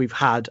don't think we've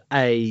had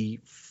a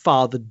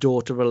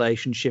father-daughter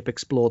relationship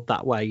explored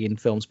that way in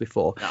films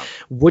before. No.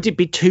 Would it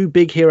be too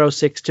Big Hero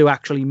 6 to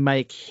actually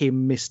make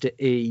him Mr.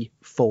 E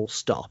full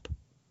stop?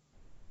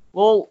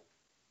 Well,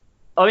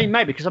 I mean,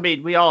 maybe, because, I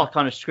mean, we are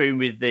kind of screwing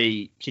with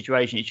the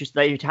situation. It's just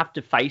they'd have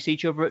to face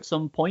each other at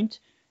some point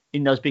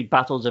in those big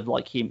battles of,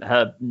 like,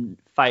 her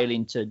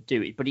failing to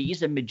do it. But he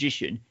is a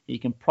magician. He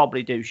can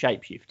probably do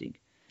shape-shifting.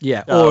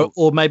 Yeah, so,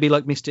 or maybe,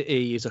 like, Mr.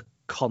 E is a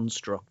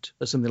construct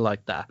or something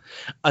like that.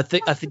 I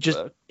think just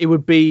it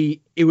would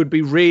be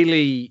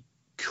really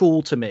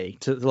cool to me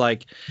to,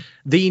 like,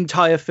 the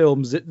entire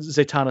film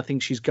Zatanna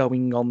thinks she's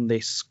going on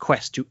this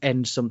quest to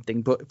end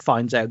something, but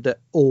finds out that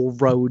all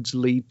roads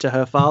lead to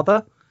her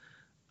father.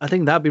 I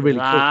think that'd be really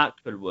cool. That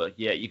could work,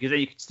 yeah. You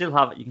can still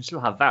have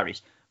Varys,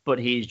 but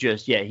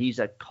he's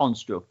a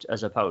construct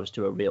as opposed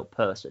to a real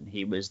person.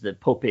 He was the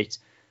puppet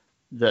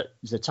that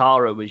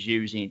Zatara was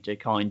using to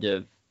kind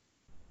of,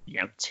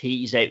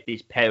 tease out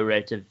this power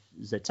out of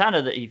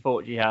Zatanna that he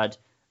thought she had,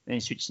 and he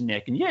switched the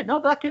neck. And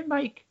that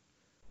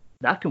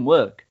can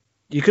work.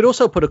 You could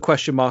also put a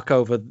question mark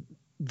over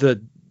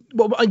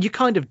you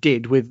kind of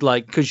did with,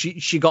 like, because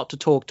she got to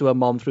talk to her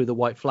mom through the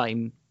White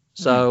Flame.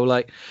 So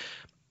like,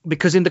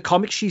 because in the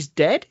comics she's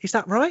dead, is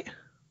that right?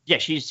 Yeah,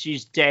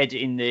 she's dead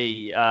in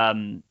the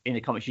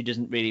comics. She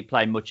doesn't really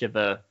play much of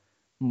a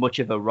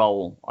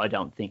role, I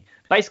don't think.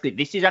 Basically,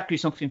 this is actually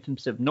something from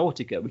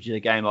Subnautica, which is a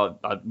game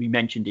we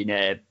mentioned in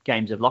a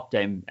Games of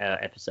Lockdown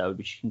episode,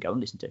 which you can go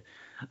and listen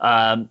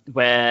to,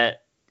 where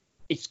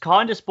it's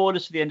kind of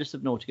spoilers for the end of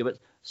Subnautica, but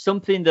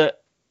something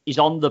that is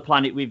on the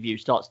planet with you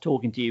starts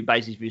talking to you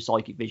basically through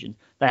psychic vision.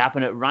 They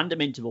happen at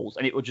random intervals,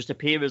 and it will just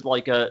appear as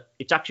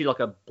it's actually like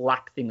a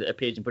black thing that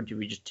appears in front of you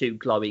with just two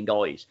glowing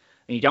eyes,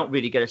 and you don't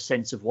really get a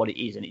sense of what it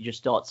is, and it just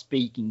starts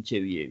speaking to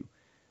you.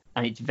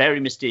 And it's very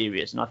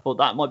mysterious, and I thought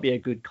that might be a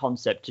good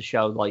concept to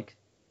show, like,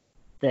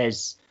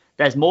 there's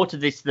more to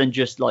this than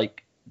just,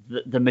 like,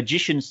 the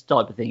magician's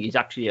type of thing is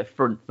actually a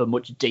front for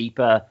much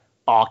deeper,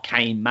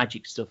 arcane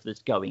magic stuff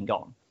that's going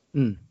on.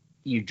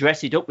 You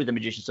dress it up with the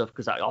magician stuff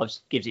because that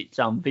gives it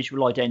some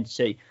visual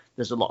identity.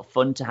 There's a lot of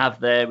fun to have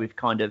there. We've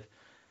kind of,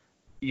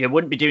 you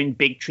wouldn't be doing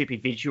big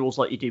trippy visuals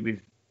like you did with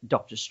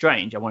Doctor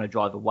Strange. I want to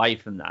drive away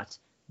from that.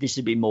 This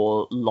would be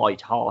more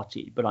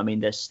light-hearted, but I mean,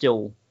 there's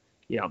still,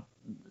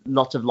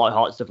 lots of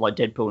light-hearted stuff like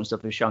Deadpool and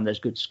stuff have shown there's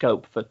good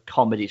scope for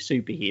comedy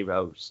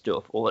superhero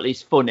stuff, or at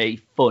least funny,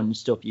 fun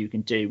stuff you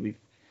can do with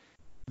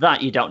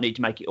that. You don't need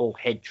to make it all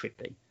head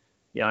trippy.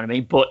 You know what I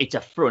mean? But it's a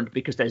front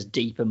because there's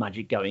deeper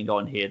magic going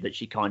on here that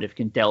she kind of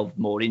can delve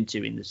more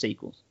into in the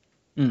sequels.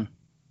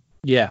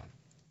 Yeah,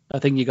 I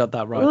think you got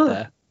that right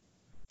there.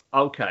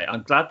 Okay,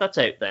 I'm glad that's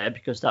out there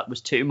because that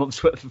was 2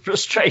 months worth of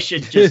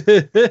frustration just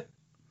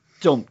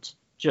dumped,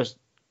 just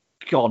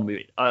gone with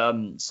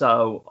it.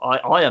 So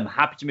I am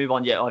happy to move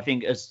on. Yeah, I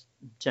think as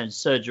in terms of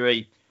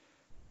surgery,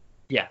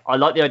 yeah, I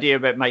like the idea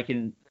about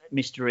making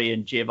Mystery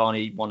and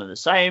Giovanni one and the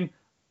same.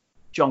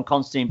 John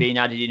Constantine being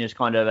added in as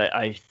kind of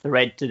a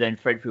thread to then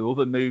thread through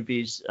other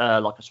movies,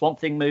 like a Swamp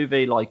Thing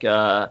movie, like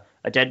a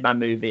Deadman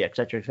movie,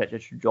 etc.,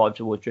 to drive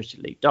towards Justice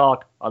League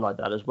Dark. I like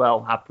that as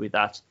well. Happy with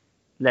that.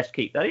 Let's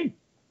keep that in.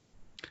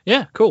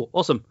 Yeah, cool.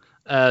 Awesome.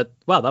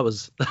 Wow, that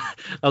was that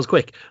was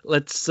quick.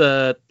 Let's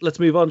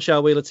move on,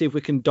 shall we? Let's see if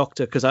we can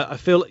doctor, because I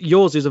feel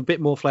yours is a bit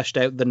more fleshed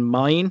out than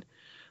mine.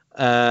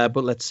 But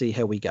let's see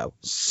how we go.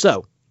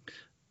 So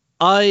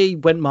I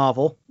went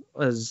Marvel,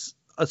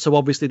 so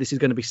obviously this is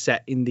going to be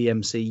set in the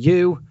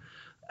MCU,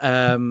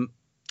 and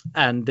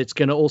it's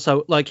going to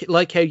also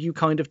like how you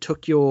kind of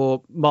took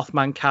your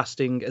Mothman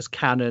casting as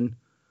canon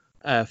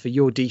for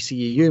your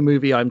DCEU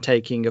movie. I'm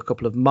taking a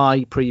couple of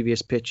my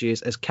previous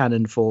pitches as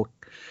canon for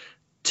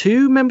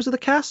two members of the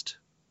cast,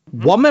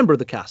 one member of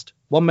the cast,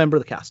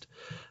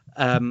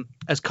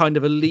 as kind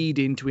of a lead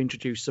in to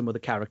introduce some of the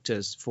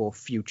characters for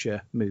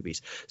future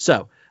movies.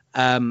 So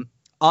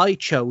I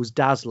chose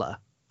Dazzler.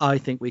 I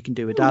think we can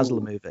do a Dazzler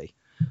movie.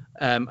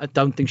 I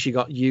don't think she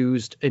got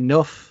used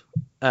enough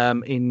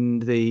in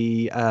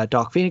the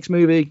Dark Phoenix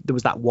movie. There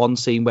was that one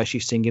scene where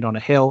she's singing on a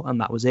hill, and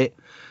that was it.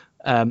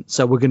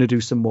 So we're going to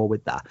do some more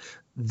with that.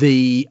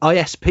 The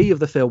ISP of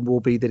the film will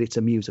be that it's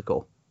a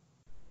musical.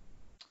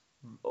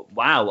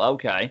 Wow.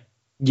 Okay.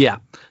 Yeah.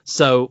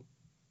 So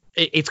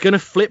it's going to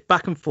flip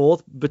back and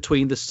forth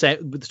between the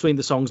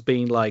songs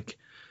being like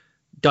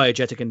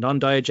diegetic and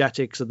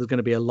non-diegetic. So there's going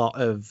to be a lot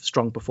of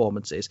strong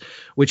performances,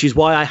 which is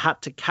why I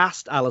had to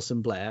cast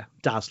Alison Blair,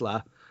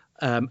 Dazzler,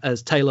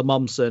 as Taylor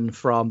Momsen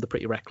from The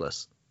Pretty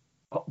Reckless.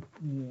 Oh,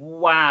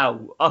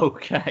 wow.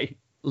 Okay.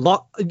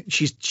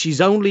 She's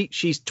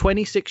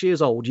 26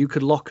 years old. You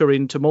could lock her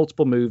into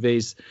multiple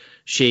movies.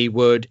 She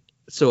would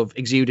sort of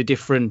exude a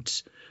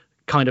different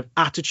kind of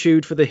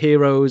attitude for the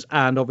heroes,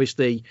 and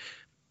obviously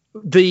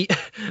the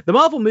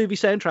Marvel movie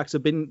soundtracks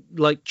have been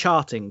like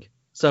charting.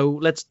 So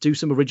let's do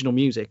some original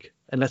music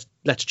and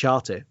let's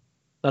chart it.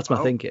 That's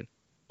my thinking.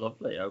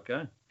 Lovely.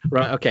 Okay.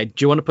 Right. Okay.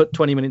 Do you want to put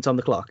 20 minutes on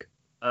the clock?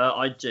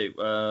 I do.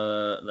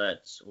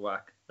 Let's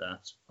whack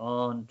that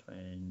on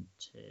 20.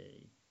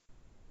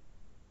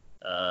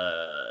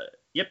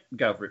 Yep.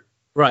 Go for it.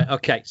 Right,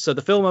 okay. So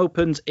the film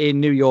opens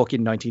in New York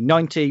in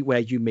 1990, where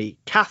you meet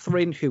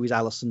Catherine, who is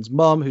Alison's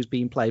mum, who's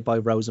being played by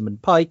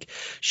Rosamund Pike.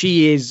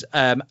 She is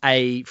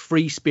a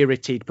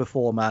free-spirited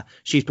performer.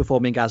 She's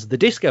performing as the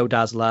Disco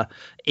Dazzler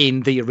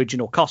in the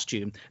original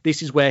costume.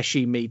 This is where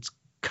she meets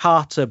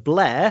Carter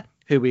Blair,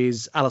 who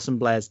is Alison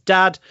Blair's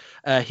dad.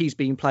 He's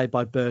being played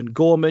by Bern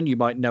Gorman. You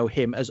might know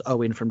him as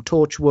Owen from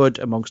Torchwood,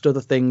 amongst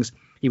other things.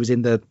 He was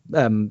in the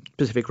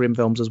Pacific Rim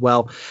films as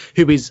well,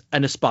 who is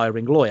an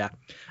aspiring lawyer.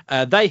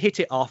 They hit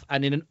it off,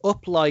 and in an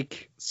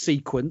up-like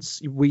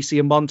sequence, we see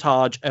a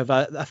montage of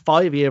a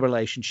 5-year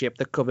relationship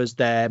that covers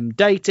them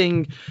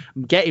dating,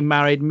 getting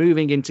married,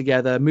 moving in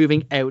together,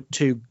 moving out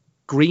to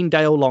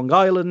Greendale, Long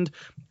Island,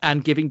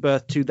 and giving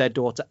birth to their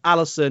daughter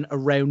Alison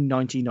around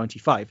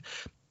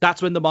 1995.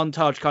 That's when the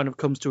montage kind of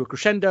comes to a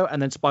crescendo and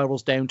then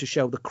spirals down to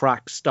show the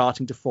cracks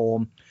starting to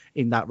form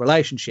in that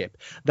relationship.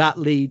 That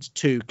leads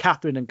to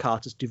Catherine and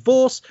Carter's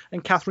divorce,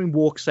 and Catherine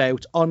walks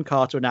out on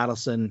Carter and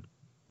Alison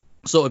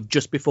sort of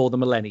just before the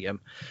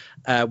millennium.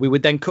 We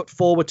would then cut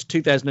forward to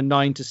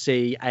 2009 to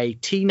see a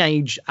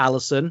teenage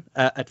Alison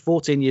at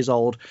 14 years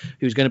old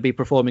who's going to be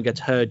performing at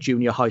her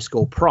junior high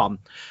school prom.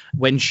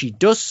 When she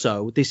does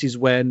so, this is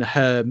when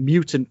her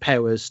mutant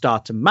powers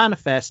start to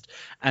manifest,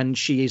 and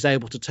she is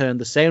able to turn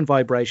the sound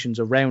vibrations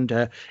around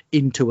her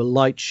into a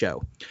light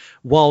show.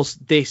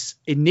 Whilst this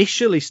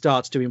initially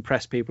starts to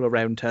impress people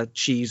around her,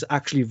 she's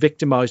actually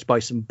victimized by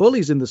some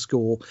bullies in the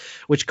school,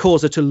 which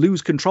cause her to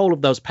lose control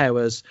of those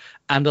powers,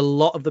 and a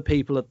lot of the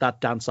people at that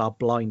dance are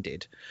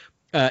blinded.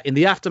 In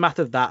the aftermath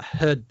of that,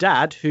 her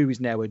dad, who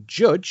is now a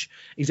judge,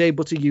 is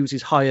able to use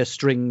his higher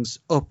strings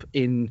up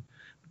in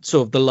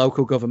sort of the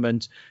local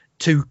government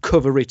to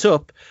cover it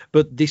up,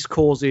 but this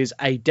causes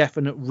a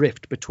definite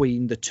rift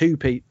between the two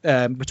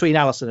between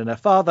Alison and her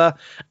father,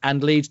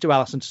 and leads to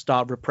Alison to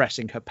start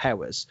repressing her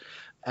powers.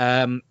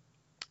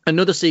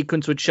 Another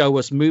sequence would show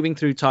us moving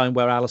through time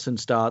where Alison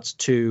starts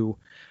to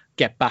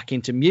get back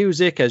into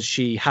music, as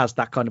she has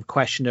that kind of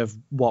question of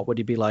what would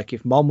it be like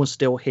if mom was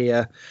still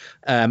here,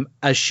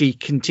 as she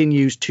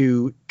continues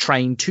to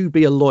train to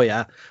be a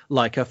lawyer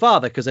like her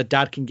father, because her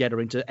dad can get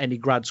her into any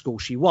grad school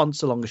she wants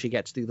so long as she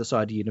gets to the other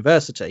side of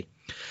university.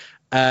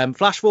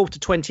 Flash forward to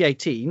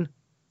 2018.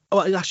 Oh,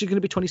 it's actually going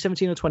to be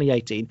 2017 or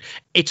 2018.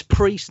 It's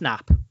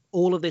pre-snap.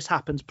 All of this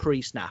happens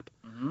pre-snap.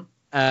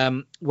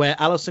 Where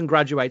Alison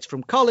graduates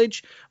from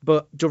college,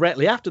 but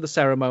directly after the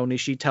ceremony,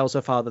 she tells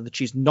her father that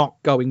she's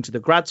not going to the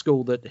grad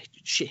school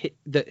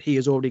that he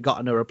has already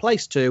gotten her a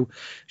place to.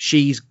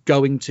 She's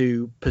going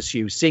to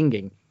pursue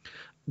singing.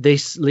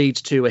 This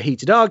leads to a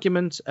heated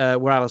argument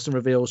where Alison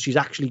reveals she's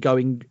actually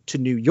going to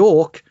New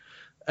York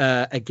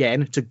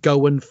again to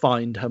go and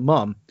find her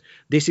mum.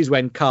 This is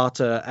when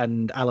Carter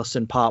and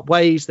Alison part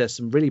ways. There's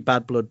some really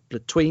bad blood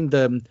between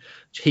them.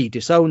 He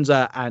disowns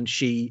her, and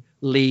she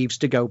leaves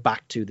to go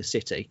back to the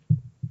city.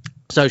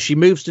 So she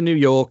moves to New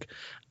York,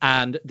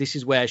 and this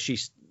is where she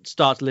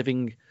starts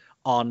living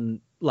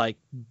on like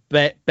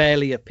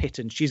barely a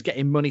pittance. She's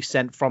getting money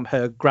sent from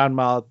her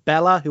grandma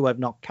Bella, who I've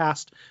not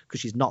cast because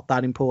she's not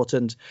that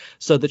important,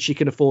 so that she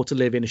can afford to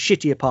live in a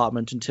shitty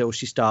apartment until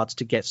she starts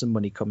to get some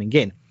money coming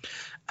in.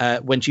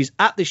 When she's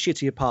at this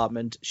shitty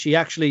apartment, she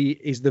actually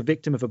is the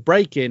victim of a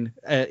break-in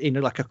in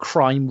like a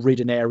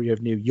crime-ridden area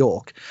of New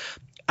York.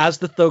 As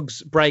the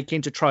thugs break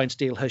in to try and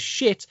steal her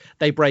shit,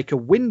 they break a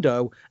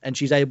window, and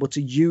she's able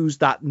to use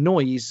that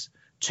noise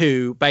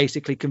to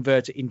basically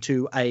convert it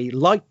into a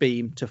light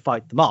beam to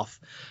fight them off.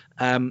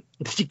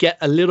 You get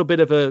a little bit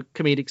of a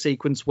comedic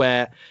sequence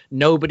where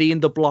nobody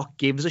in the block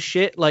gives a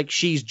shit. Like,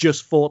 she's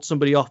just fought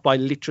somebody off by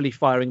literally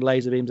firing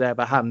laser beams out of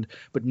her hand,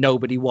 but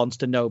nobody wants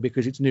to know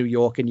because it's New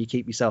York and you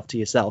keep yourself to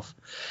yourself.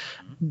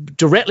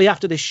 Directly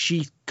after this,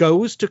 she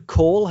goes to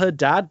call her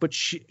dad, but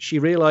she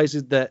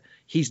realizes that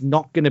he's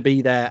not going to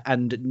be there.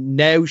 And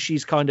now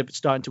she's kind of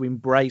starting to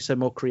embrace her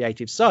more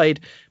creative side.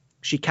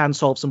 She can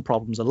solve some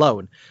problems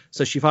alone.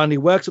 So she finally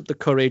works up the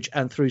courage,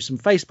 and through some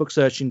Facebook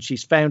searching,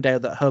 she's found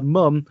out that her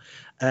mum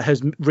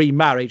has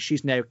remarried.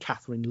 She's now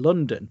Catherine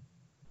London.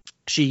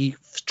 She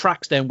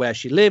tracks down where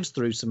she lives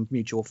through some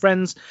mutual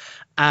friends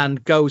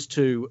and goes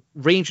to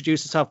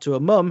reintroduce herself to her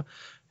mum,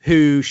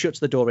 who shuts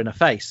the door in her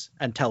face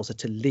and tells her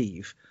to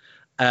leave.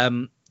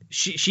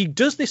 She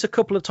does this a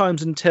couple of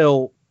times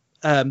until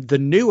the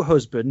new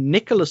husband,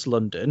 Nicholas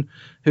London,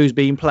 who's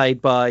being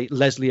played by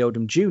Leslie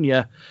Odom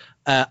Jr.,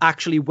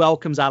 actually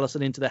welcomes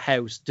Alison into the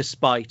house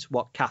despite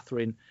what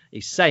Catherine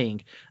is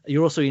saying.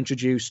 You're also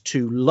introduced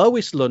to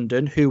Lois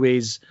London, who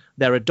is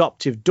their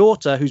adoptive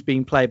daughter, who's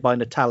being played by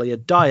Natalia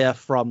Dyer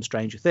from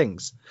Stranger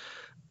Things.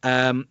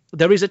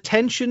 There is a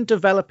tension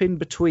developing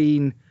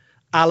between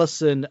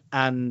Alison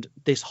and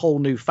this whole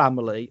new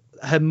family.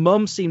 Her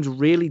mum seems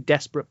really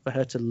desperate for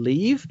her to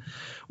leave,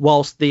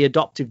 whilst the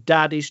adoptive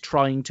dad is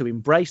trying to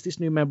embrace this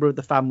new member of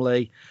the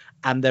family,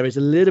 and there is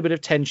a little bit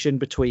of tension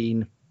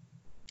between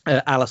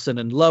Alison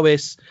and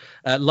Lois.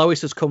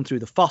 Lois has come through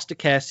the foster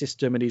care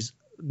system and is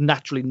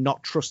naturally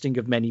not trusting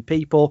of many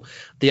people.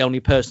 The only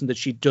person that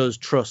she does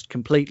trust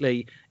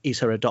completely is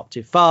her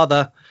adoptive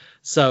father.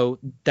 So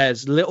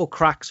there's little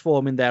cracks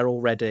forming there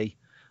already.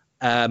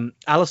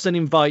 Alison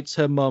invites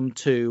her mum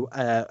to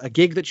a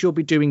gig that she'll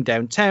be doing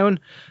downtown,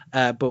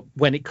 but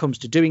when it comes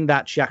to doing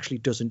that, she actually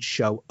doesn't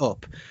show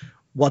up.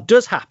 What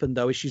does happen,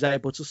 though, is she's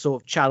able to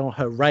sort of channel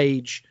her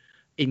rage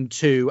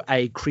into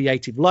a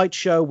creative light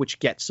show, which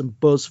gets some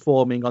buzz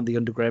forming on the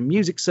underground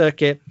music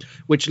circuit,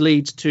 which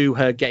leads to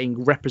her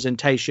getting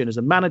representation as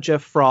a manager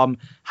from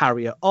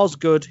Harriet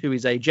Osgood, who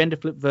is a gender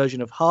flip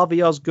version of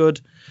Harvey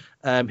Osgood,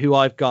 who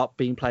I've got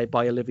being played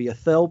by Olivia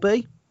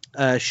Thirlby.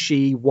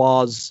 She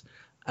was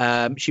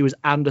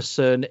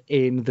Anderson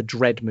in the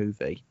Dread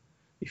movie,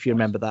 if you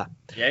remember that.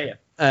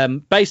 Yeah.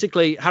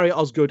 Basically, Harriet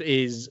Osgood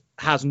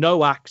has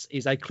no axe,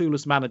 is a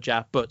clueless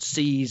manager, but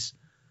sees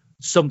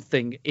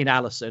something in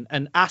Alison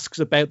and asks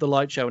about the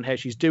light show and how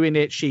she's doing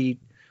it. She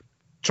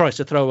tries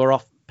to throw her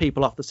off,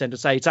 people off the scent, and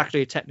say it's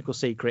actually a technical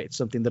secret. It's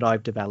something that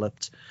I've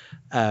developed.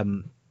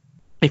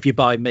 If you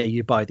buy me,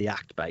 you buy the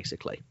act,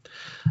 basically.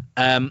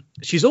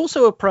 She's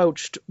also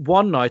approached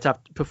one night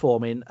after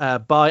performing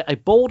by a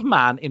bald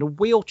man in a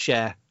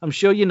wheelchair. I'm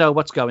sure you know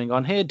what's going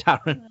on here,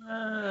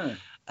 Darren.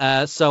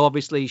 So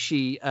obviously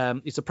she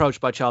is approached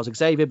by Charles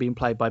Xavier, being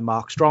played by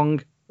Mark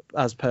Strong,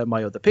 as per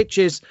my other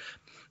pitches,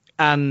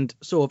 and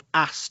sort of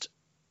asked,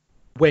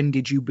 when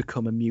did you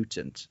become a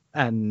mutant?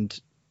 And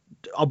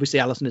obviously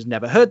Alison has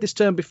never heard this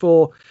term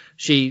before.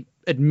 She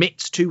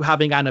admits to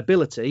having an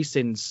ability,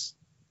 since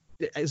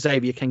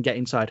Xavier can get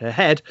inside her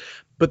head,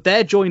 but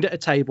they're joined at a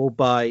table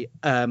by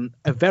a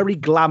very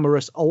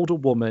glamorous older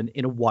woman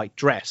in a white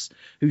dress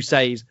who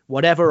says,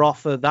 whatever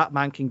offer that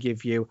man can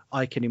give you,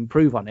 I can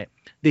improve on it.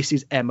 This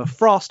is Emma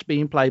Frost,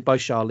 being played by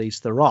Charlize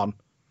Theron.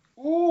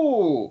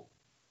 Ooh.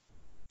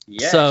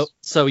 Yes.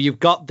 So you've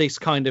got this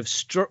kind of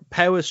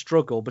power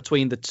struggle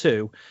between the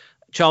two.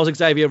 Charles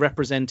Xavier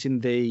representing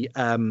the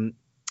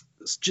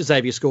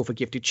Xavier School for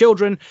Gifted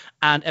Children,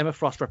 and Emma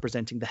Frost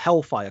representing the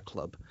Hellfire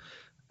Club.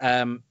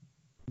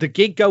 The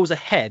gig goes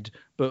ahead,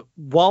 but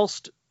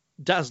whilst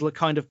Dazzler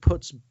kind of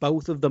puts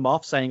both of them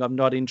off, saying, I'm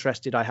not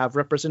interested, I have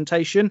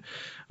representation,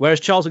 whereas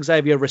Charles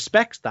Xavier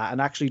respects that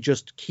and actually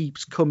just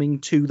keeps coming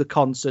to the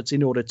concerts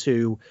in order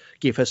to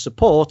give her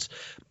support,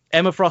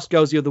 Emma Frost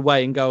goes the other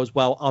way and goes,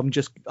 well,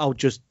 I'll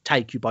just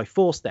take you by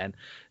force then.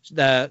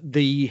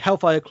 The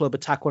Hellfire Club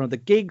attack one of the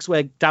gigs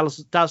where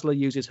Dazzler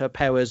uses her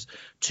powers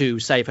to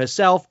save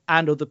herself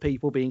and other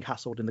people being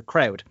hassled in the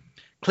crowd.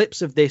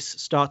 Clips of this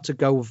start to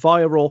go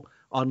viral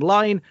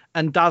online,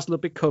 and Dazzler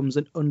becomes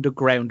an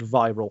underground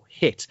viral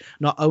hit.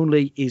 Not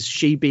only is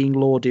she being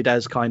lauded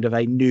as kind of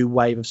a new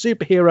wave of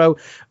superhero,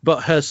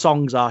 but her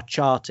songs are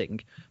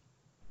charting.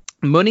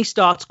 Money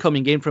starts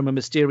coming in from a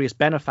mysterious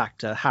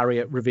benefactor,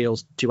 Harriet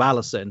reveals to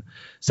Alison,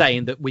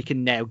 saying that we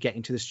can now get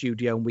into the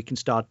studio and we can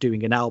start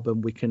doing an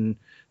album. We can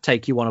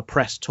take you on a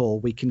press tour.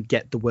 We can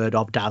get the word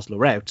of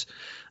Dazzler out.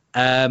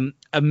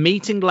 A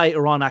meeting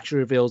later on actually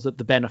reveals that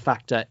the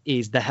benefactor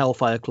is the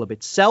Hellfire Club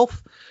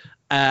itself.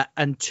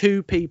 And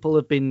two people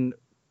have been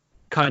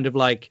kind of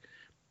like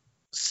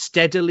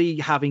steadily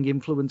having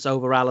influence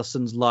over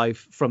Alison's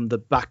life from the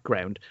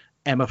background.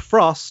 Emma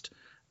Frost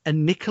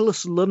and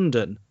Nicholas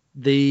London,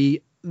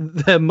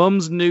 their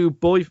mum's new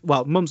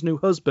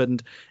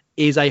husband,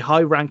 is a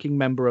high-ranking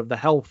member of the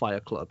Hellfire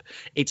Club.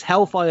 It's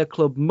Hellfire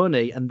Club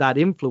money and that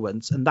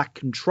influence and that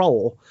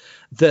control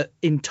that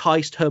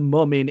enticed her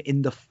mum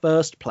in the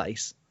first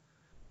place.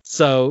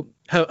 So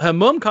her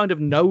mum kind of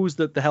knows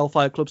that the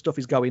Hellfire Club stuff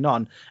is going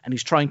on and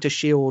is trying to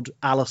shield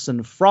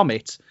Alison from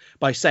it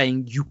by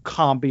saying, you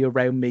can't be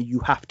around me,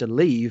 you have to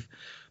leave.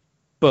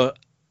 But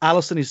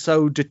Alison is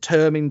so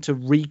determined to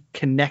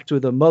reconnect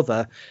with her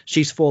mother,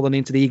 she's fallen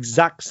into the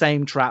exact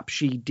same trap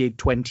she did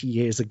 20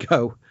 years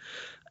ago.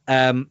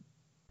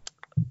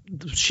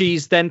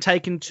 She's then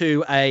taken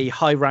to a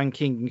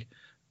high-ranking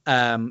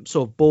sort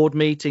of board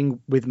meeting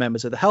with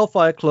members of the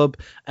Hellfire Club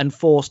and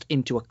forced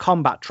into a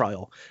combat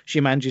trial. She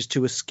manages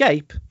to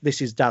escape.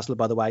 This is Dazzler,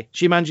 by the way.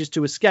 She manages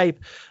to escape,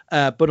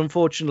 but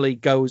unfortunately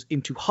goes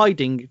into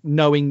hiding,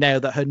 knowing now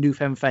that her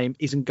newfound fame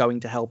isn't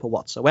going to help her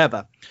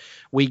whatsoever.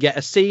 We get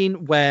a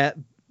scene where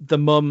the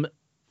mum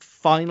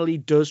finally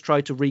does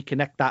try to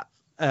reconnect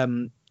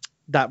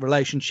that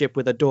relationship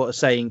with her daughter,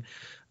 saying,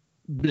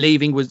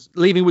 leaving was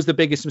the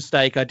biggest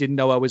mistake. I didn't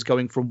know I was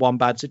going from one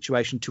bad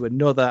situation to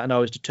another, and I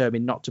was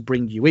determined not to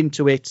bring you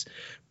into it,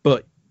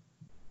 but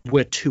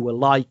we're two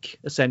alike.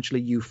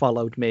 Essentially, you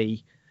followed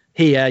me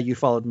here, you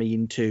followed me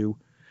into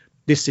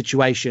this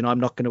situation. I'm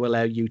not going to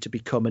allow you to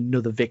become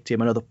another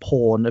victim, another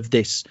pawn of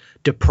this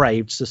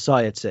depraved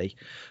society.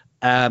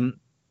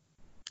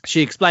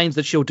 She explains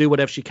that she'll do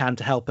whatever she can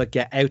to help her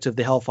get out of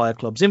the Hellfire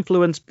Club's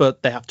influence,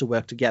 but they have to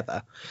work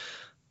together.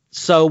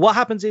 So what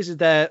happens is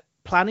they're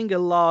planning a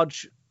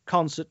large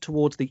concert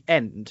towards the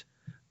end,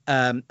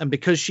 and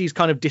because she's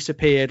kind of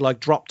disappeared,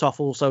 like dropped off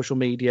all social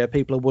media,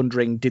 people are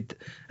wondering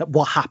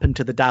what happened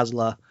to the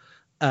Dazzler.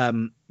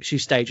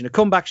 She's staging a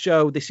comeback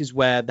show. This is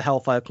where the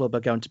Hellfire Club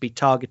are going to be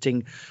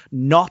targeting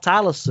not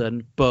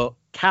Alison but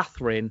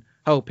Catherine,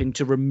 hoping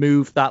to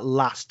remove that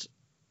last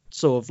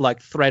sort of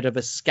like thread of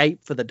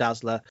escape for the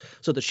Dazzler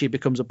so that she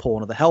becomes a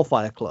pawn of the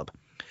Hellfire Club.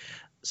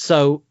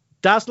 So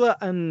Dazzler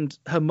and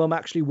her mum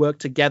actually work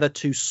together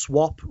to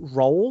swap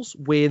roles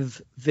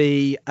with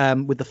the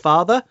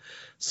father.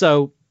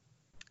 So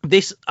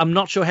this, I'm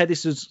not sure how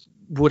this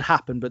would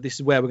happen, but this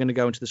is where we're going to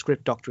go into the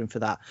script doctrine for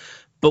that.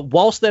 But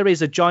whilst there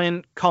is a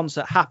giant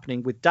concert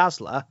happening with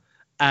Dazzler,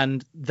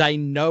 and they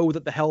know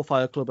that the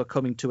Hellfire Club are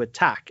coming to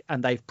attack,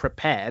 and they've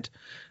prepared,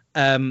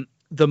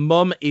 the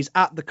mum is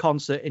at the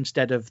concert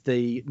instead of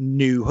the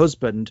new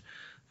husband,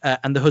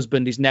 and the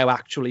husband is now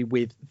actually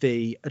with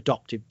the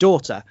adoptive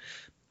daughter.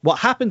 What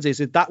happens is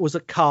that was a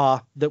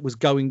car that was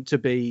going to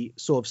be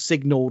sort of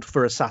signaled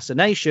for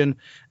assassination,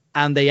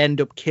 and they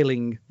end up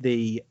killing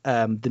the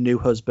new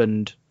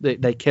husband.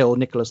 They kill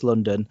Nicholas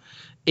London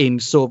in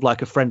sort of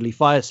like a friendly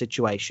fire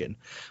situation.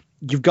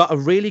 You've got a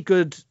really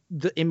good,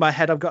 in my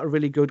head, I've got a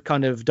really good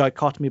kind of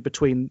dichotomy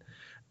between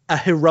a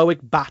heroic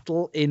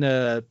battle in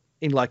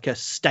like a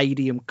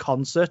stadium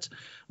concert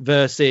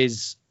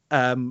versus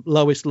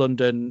Lois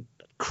London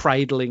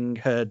cradling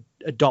her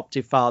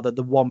adoptive father,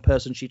 the one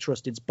person she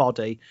trusted's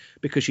body,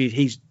 because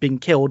he's been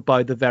killed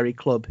by the very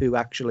club who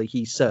actually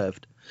he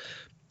served.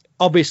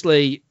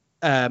 Obviously,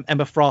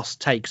 Emma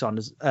Frost takes on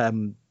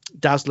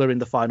Dazzler in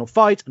the final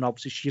fight, and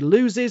obviously she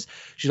loses.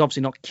 She's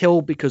obviously not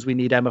killed because we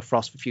need Emma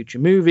Frost for future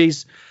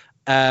movies.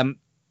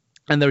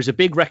 And there is a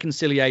big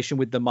reconciliation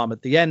with the mom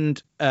at the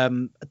end.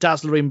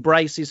 Dazzler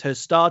embraces her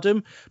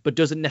stardom, but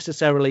doesn't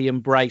necessarily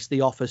embrace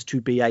the offers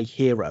to be a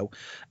hero.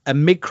 A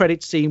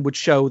mid-credit scene would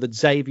show that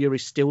Xavier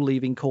is still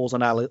leaving calls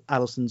on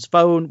Alison's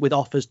phone with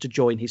offers to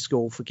join his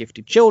school for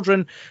gifted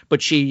children,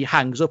 but she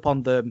hangs up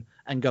on them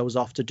and goes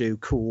off to do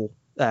cool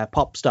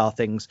pop star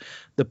things.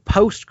 The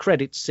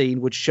post-credit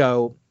scene would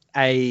show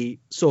a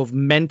sort of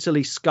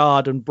mentally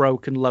scarred and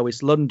broken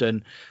Lois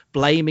London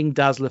blaming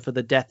Dazzler for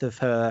the death of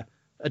her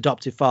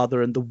adoptive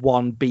father and the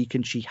one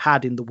beacon she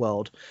had in the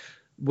world,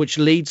 which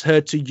leads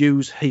her to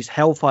use his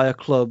Hellfire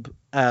Club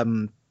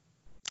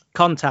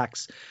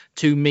contacts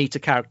to meet a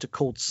character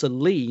called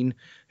Selene,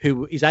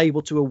 who is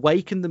able to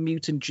awaken the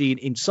mutant gene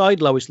inside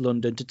Lois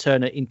London to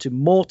turn her into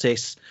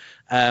Mortis,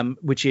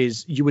 which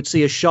is, you would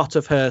see a shot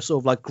of her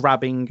sort of like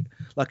grabbing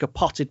like a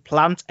potted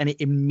plant and it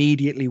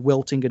immediately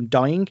wilting and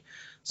dying.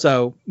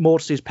 So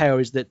Mortis's power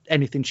is that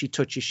anything she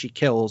touches, she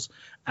kills,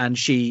 and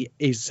she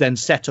is then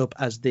set up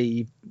as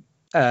the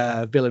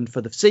villain for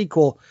the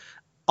sequel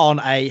on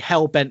a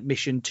hell-bent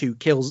mission to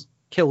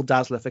kill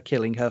Dazzler for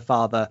killing her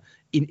father,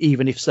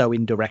 even if so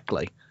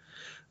indirectly.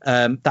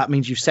 That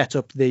means you set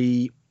up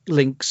the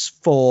links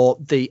for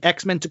the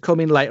X-Men to come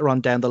in later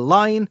on down the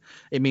line.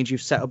 It means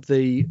you've set up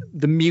the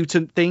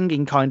mutant thing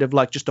in kind of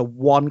like just a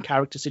one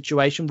character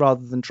situation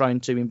rather than trying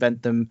to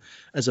invent them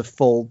as a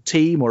full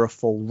team or a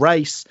full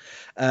race.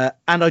 And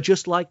I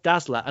just like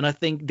Dazzler, and I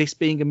think this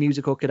being a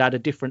musical could add a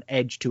different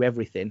edge to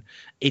everything.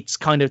 It's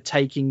kind of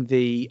taking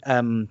the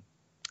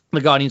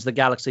Guardians of the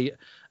Galaxy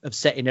of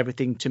setting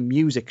everything to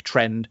music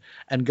trend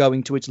and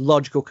going to its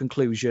logical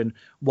conclusion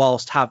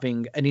whilst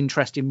having an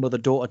interesting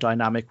mother-daughter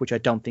dynamic, which I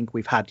don't think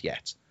we've had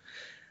yet.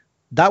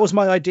 That was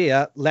my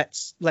idea.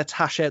 Let's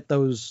hash out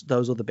those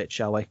other bits,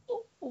 shall we?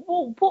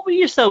 Well, what were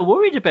you so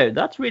worried about?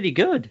 That's really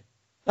good.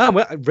 Oh,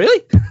 well,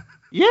 really?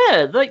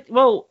 Yeah,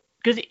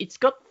 because it's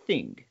got the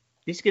thing.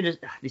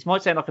 This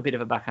might sound like a bit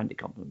of a backhanded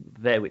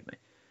compliment. Bear with me.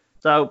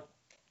 So,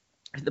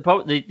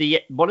 one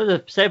of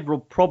the several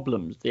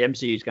problems the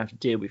MCU is going to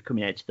deal with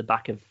coming out to the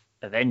back of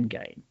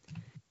Endgame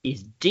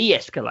is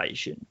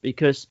de-escalation,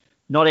 because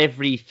not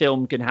every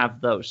film can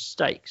have those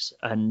stakes,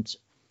 and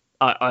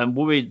I'm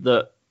worried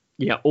that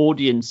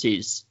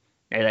audiences,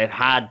 they've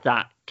had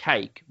that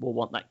cake, will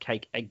want that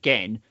cake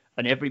again,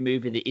 and every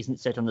movie that isn't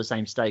set on the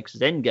same stakes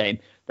as Endgame,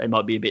 they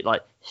might be a bit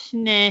like,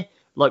 nah.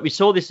 Like, we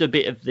saw this a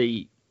bit of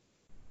the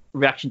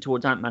reaction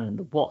towards Ant-Man and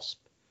the Wasp,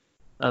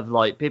 of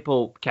like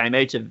people came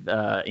out of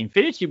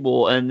Infinity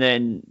War and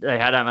then they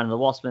had Ant-Man and the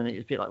Wasp, and it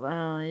was a bit like,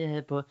 well,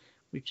 yeah, but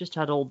we've just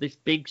had all this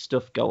big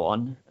stuff go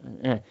on.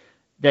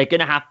 They're going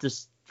to have to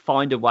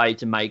find a way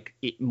to make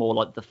it more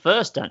like the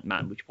first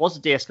Ant-Man, which was a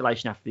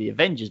de-escalation after the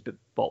Avengers, but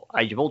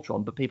Age of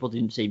Ultron, but people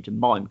didn't seem to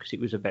mind because it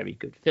was a very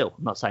good film.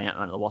 I'm not saying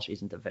Ant-Man and the Wasp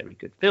isn't a very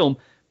good film,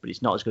 but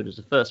it's not as good as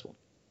the first one.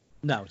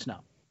 No, it's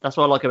not. That's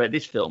what I like about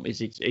this film,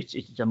 is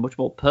it's a much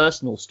more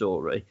personal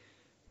story,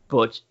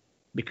 but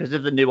because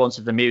of the nuance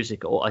of the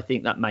musical, I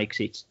think that makes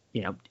it,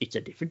 it's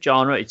a different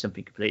genre. It's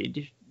something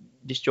completely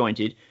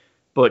disjointed.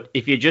 But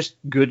if you're just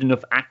good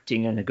enough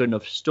acting and a good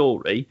enough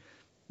story,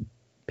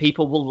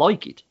 people will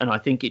like it. And I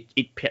think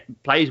it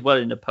plays well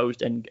in the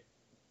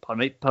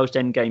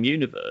post-Endgame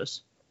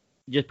universe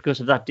just because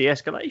of that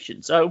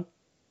de-escalation. So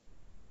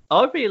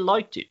I really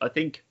liked it. I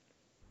think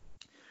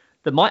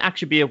there might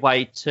actually be a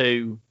way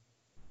to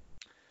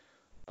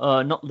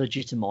not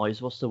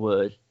legitimize, what's the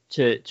word?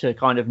 To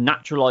kind of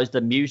naturalize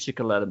the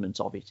musical elements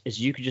of it, is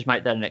you could just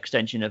make that an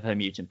extension of her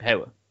mutant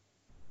power.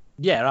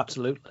 Yeah,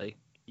 absolutely.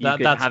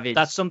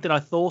 That's something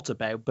I thought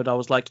about, but I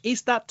was like,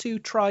 is that too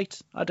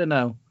trite? I don't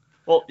know.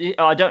 Well,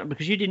 I don't,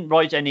 because you didn't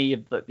write any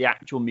of the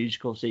actual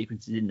musical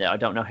sequences in there. I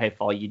don't know how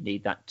far you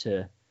need that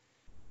to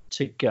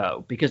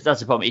go, because that's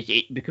the problem.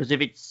 Because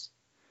if it's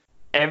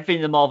everything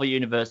in the Marvel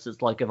universe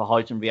that's like of a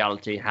heightened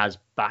reality has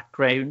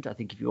background, I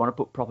think if you want to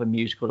put proper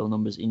musical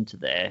numbers into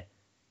there,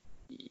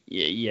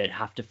 you'd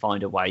have to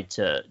find a way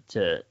to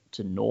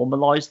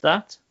normalize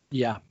that.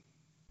 Yeah.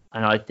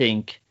 And I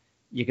think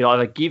you could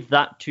either give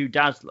that to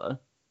Dazzler,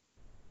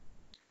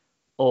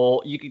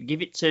 or you could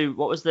give it to,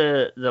 what was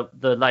the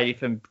lady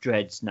from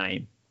Dread's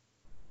name?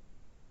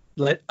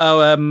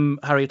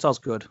 Harriet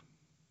Osgood.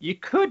 You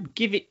could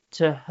give it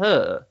to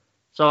her,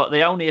 so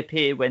they only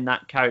appear when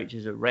that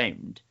character's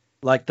around.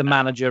 Like the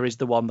manager is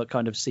the one that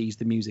kind of sees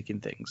the music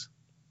in things.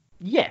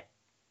 Yeah.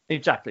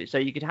 Exactly. So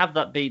you could have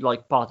that be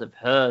like part of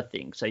her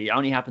thing. So it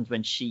only happens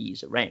when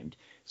she's around.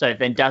 So if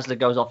then Dazzler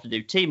goes off to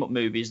do team-up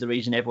movies, the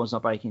reason everyone's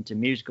not breaking into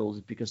musicals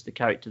is because the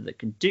character that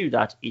can do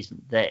that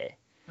isn't there.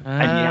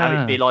 And you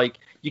have it be like,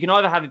 you can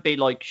either have it be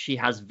like she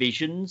has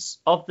visions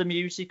of the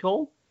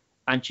musical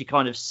and she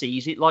kind of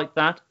sees it like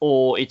that,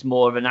 or it's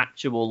more of an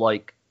actual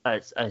like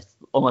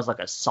almost like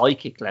a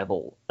psychic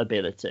level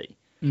ability.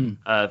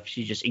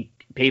 She just,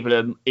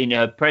 people in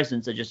her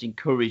presence are just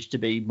encouraged to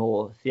be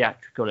more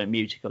theatrical and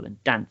musical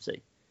and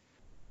dancey.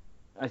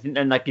 I think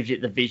then that gives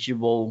it the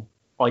visual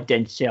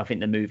identity. I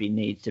think the movie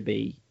needs to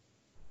be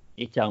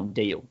its own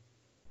deal.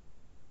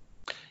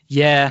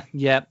 Yeah.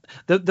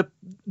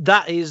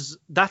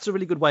 That's a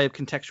really good way of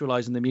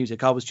contextualizing the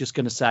music. I was just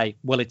going to say,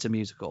 well, it's a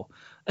musical,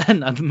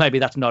 and maybe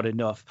that's not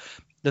enough.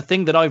 The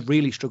thing that I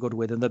really struggled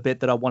with, and the bit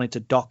that I wanted to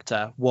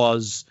doctor,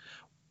 was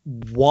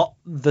what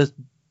the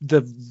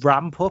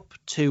ramp up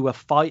to a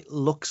fight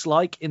looks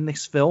like in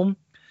this film.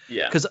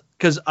 Yeah.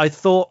 Because I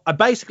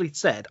basically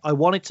said I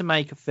wanted to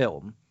make a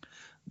film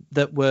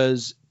that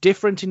was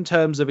different in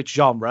terms of its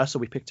genre, so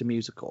we picked a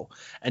musical,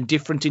 and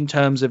different in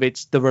terms of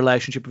the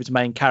relationship of its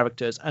main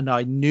characters, and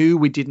I knew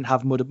we didn't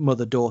have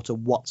mother-daughter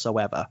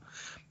whatsoever.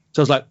 So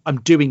I was like, I'm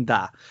doing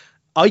that.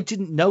 I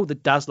didn't know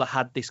that Dazzler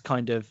had this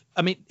kind of,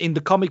 I mean, in the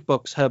comic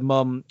books, her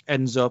mum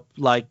ends up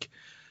like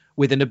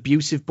with an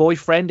abusive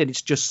boyfriend, and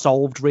it's just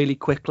solved really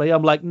quickly.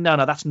 I'm like, no,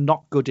 that's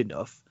not good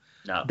enough.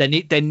 No.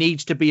 There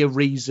needs to be a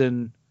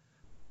reason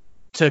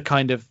to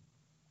kind of,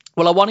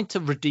 well, I wanted to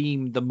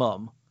redeem the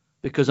mum,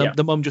 because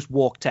the mum just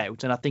walked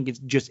out, and I think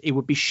it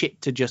would be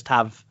shit to just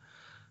have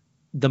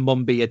the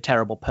mum be a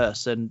terrible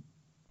person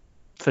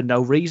for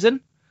no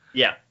reason.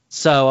 Yeah.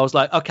 So I was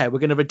like, okay, we're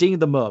going to redeem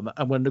the mum,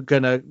 and we're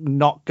going to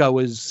not go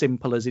as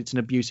simple as it's an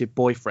abusive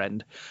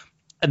boyfriend.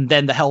 And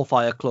then the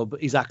Hellfire Club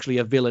is actually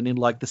a villain in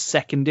like the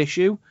second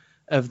issue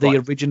of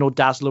the original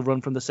Dazzler run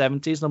from the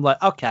 70s. And I'm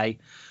like, okay,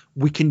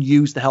 we can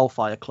use the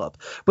Hellfire Club.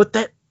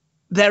 But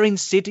they're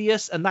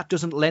insidious, and that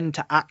doesn't lend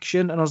to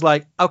action. And I was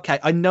like, okay,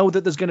 I know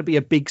that there's going to be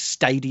a big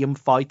stadium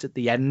fight at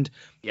the end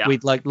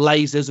with like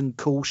lasers and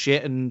cool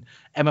shit and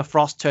Emma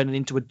Frost turning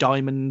into a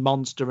diamond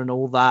monster and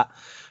all that.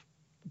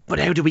 but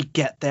how do we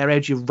get there? How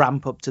do you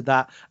ramp up to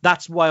that?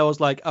 That's why I was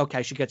like,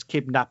 okay, she gets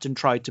kidnapped and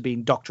tried to be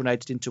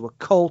indoctrinated into a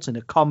cult in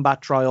a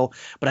combat trial,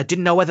 but I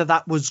didn't know whether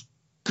that was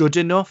good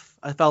enough.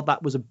 I felt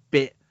that was a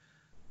bit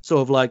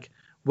sort of like,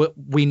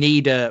 we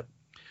need a...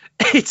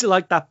 It's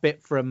like that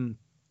bit from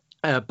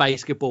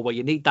Basketball where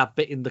you need that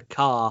bit in the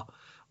car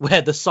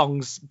where the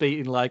song's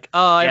beating like,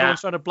 oh,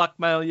 everyone's trying to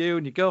blackmail you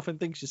and your girlfriend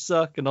thinks you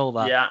suck and all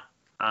that. Yeah,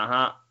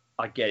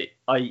 I get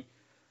it.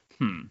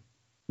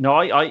 No,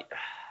 I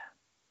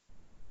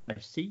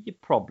see your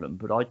problem,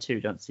 but I too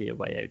don't see a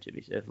way out of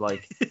it. It's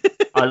like,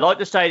 I like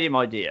the stadium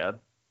idea,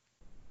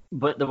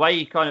 but the way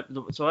you kind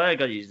of, so I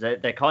got to use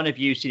they're kind of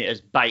using it as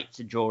bait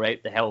to draw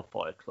out the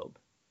Hellfire Club.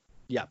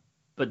 Yeah.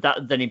 But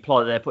that then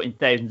implies they're putting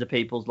thousands of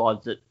people's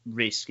lives at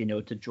risk,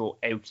 to draw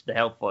out the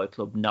Hellfire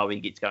Club,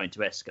 knowing it's going to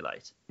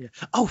escalate. Yeah.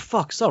 Oh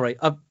fuck! Sorry,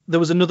 there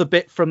was another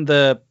bit from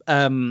the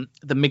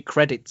mid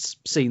credits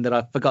scene that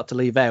I forgot to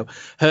leave out.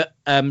 Her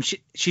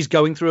she's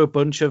going through a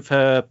bunch of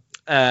her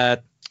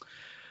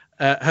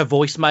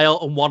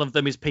voicemail, and one of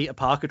them is Peter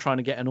Parker trying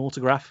to get an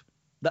autograph.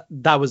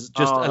 That was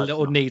just a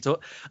little neat,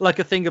 like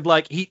a thing of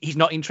like he's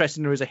not interested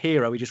in her as a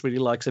hero. He just really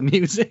likes her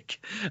music.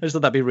 I just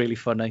thought that'd be really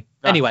funny.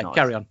 Anyway, nice.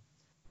 Carry on.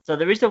 So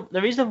there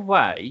is a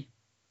way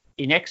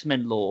in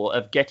X-Men lore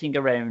of getting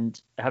around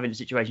having a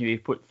situation where you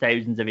put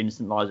thousands of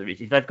innocent lives at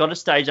risk. If they've got to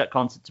stage that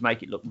concept to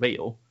make it look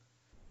real,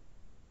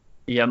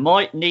 you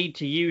might need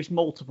to use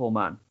multiple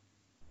man.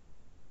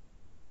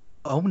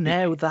 Oh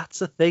no,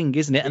 that's a thing,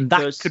 isn't it? And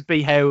that could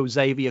be how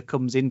Xavier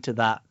comes into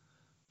that.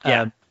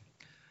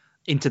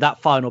 Into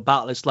that final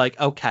battle. It's like,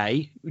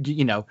 okay,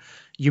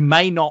 you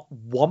may not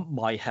want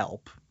my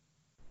help,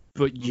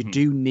 but you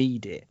do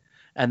need it.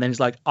 And then it's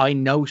like, I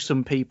know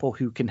some people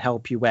who can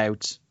help you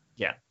out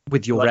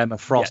with your Emma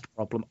Frost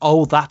problem.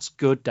 Oh, that's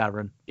good,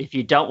 Darren. If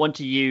you don't want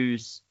to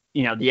use,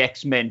 the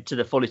X-Men to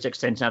the fullest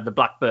extent and have the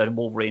Blackbird and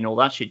Wolverine, all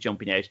that shit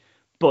jumping out,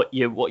 but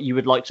you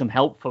would like some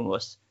help from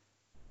us,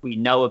 we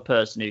know a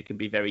person who can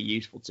be very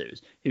useful to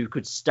us, who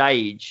could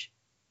stage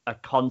a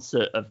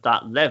concert of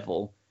that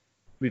level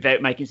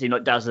without making it seem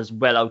like Dazzler's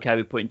well okay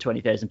with putting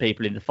 20,000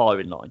 people in the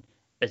firing line,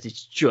 as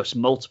it's just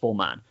multiple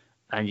man.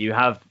 And you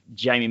have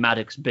Jamie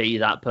Maddox be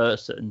that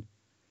person,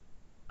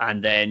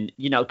 and then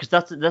because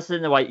that's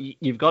in the way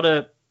you've got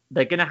to.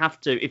 They're going to have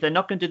to, if they're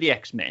not going to do the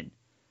X-Men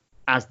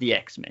as the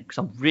X-Men, because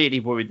I'm really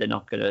worried they're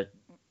not going to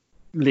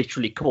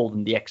literally call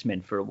them the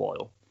X-Men for a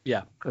while.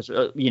 Yeah, because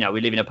we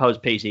live in a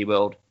post-PC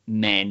world.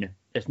 Men,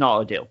 it's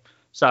not ideal.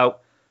 So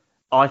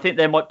I think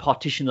they might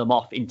partition them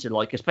off into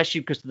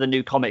especially because the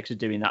new comics are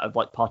doing that,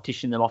 of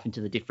partitioning them off into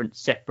the different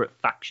separate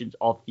factions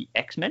of the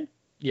X-Men.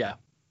 Yeah.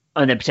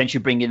 And then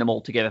potentially bringing them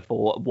all together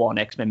for one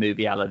X-Men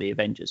movie out of the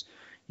Avengers.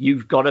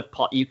 You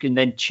can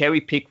then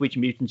cherry pick which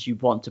mutants you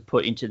want to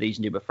put into these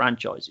newer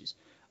franchises.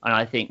 And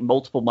I think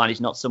Multiple Man is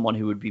not someone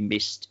who would be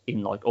missed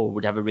in or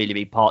would have a really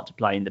big part to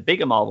play in the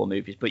bigger Marvel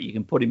movies, but you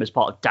can put him as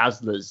part of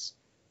Dazzler's,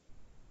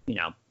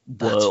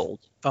 world.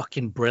 That's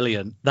fucking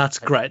brilliant. That's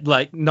great.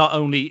 Not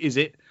only is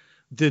it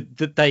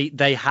that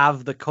they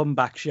have the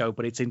comeback show,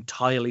 but it's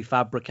entirely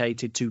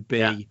fabricated to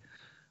be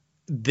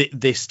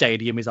this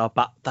stadium is our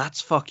back.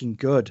 That's fucking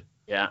good.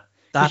 Yeah,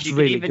 that's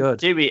really good.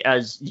 Do it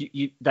as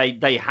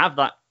they have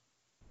that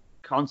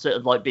concept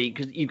of being,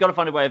 because you've got to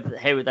find a way of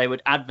how they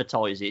would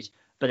advertise it,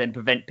 but then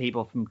prevent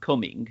people from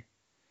coming.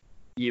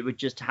 You would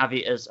just have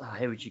it as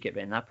how would you get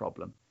around that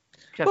problem?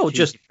 Well,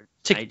 just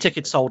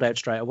tickets sold out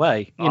straight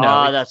away.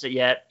 That's it.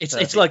 Yeah,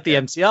 it's like the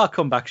MCR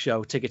comeback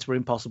show. Tickets were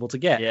impossible to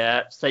get.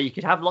 Yeah, so you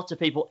could have lots of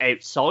people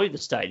outside the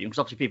stadium, because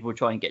obviously people would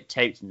try and get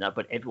touts and that,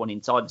 but everyone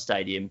inside the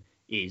stadium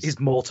is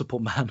Multiple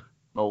Man.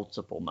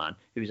 Multiple Man,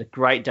 who's a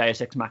great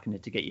Deus Ex Machina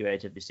to get you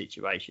out of this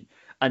situation.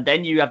 And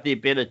then you have the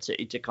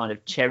ability to kind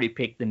of cherry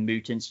pick the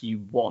mutants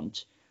you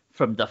want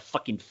from the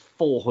fucking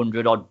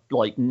 400 odd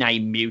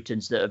named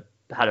mutants that have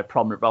had a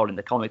prominent role in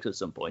the comics at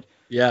some point.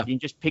 Yeah. You can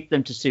just pick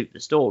them to suit the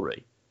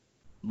story.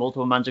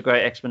 Multiple Man's a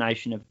great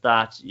explanation of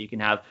that. You can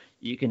have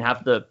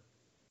the,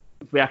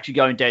 if we're actually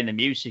going down the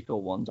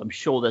musical ones, I'm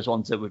sure there's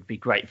ones that would be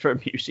great for a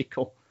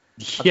musical.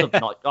 Yeah.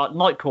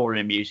 Nightcrawler in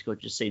a musical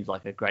just seems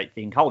like a great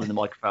thing. Holding the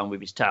microphone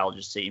with his tail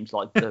just seems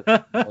like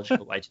the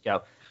logical way to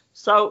go.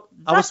 So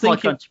that's my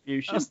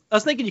contribution. I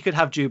was thinking you could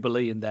have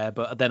Jubilee in there,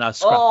 but then I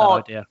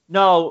scrapped that idea.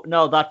 No,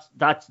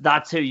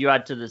 that's who you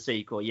add to the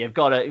sequel. You've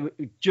got to,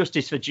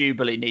 justice for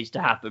Jubilee needs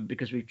to happen,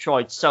 because we've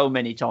tried so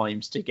many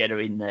times to get her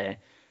in there,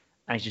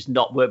 and it's just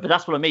not worked. But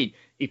that's what I mean.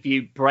 If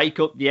you break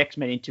up the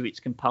X-Men into its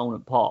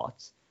component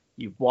parts,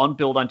 you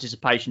build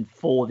anticipation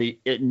for the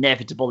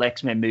inevitable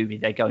X-Men movie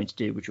they're going to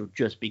do, which will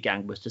just be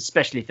gangbusters,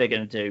 especially if they're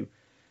going to do,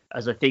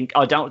 as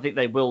I don't think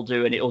they will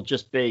do, and it'll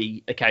just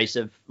be a case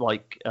of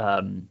like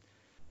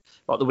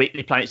the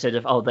Weekly Planet said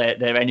of,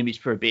 they're enemies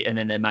for a bit and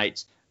then they're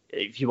mates.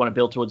 If you want to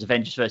build towards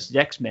Avengers versus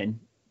X-Men,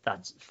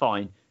 that's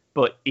fine.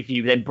 But if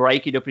you then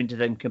break it up into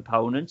them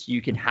components,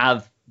 you can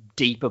have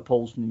deeper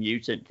pulls from the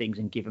mutant things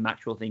and give them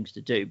actual things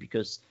to do,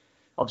 because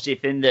obviously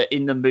if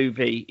in the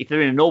movie, if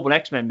they're in a normal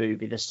X-Men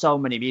movie, there's so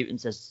many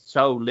mutants, there's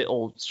so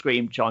little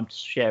screen time to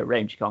share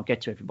range, you can't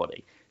get to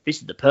everybody. This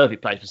is the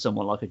perfect place for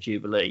someone like a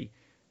Jubilee.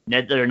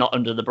 Now they're not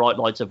under the bright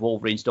lights of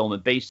Wolverine, Storm,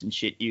 and Beast and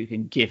shit. You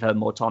can give her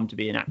more time to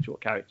be an actual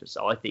character.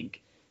 So I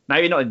think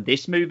maybe not in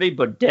this movie,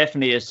 but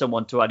definitely as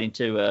someone to add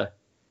into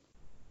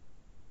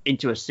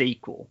a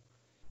sequel.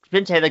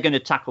 Depends how they're going to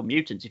tackle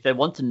mutants. If they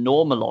want to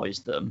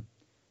normalize them,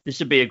 this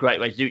would be a great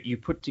way to do it. You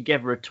put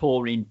together a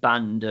touring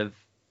band of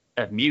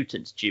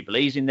mutants.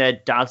 Jubilee's in there,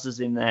 Dazzler's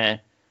in there.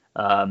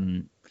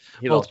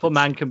 Multiple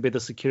Man can be the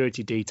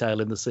security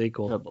detail in the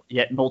sequel.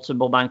 Yeah,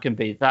 Multiple Man can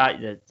be that.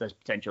 There's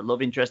potential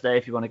love interest there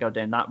if you want to go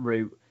down that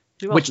route.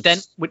 Which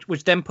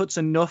then puts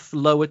enough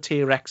lower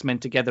tier X-Men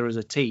together as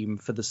a team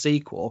for the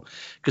sequel,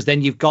 because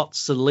then you've got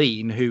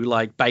Selene, who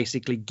like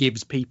basically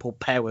gives people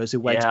powers, who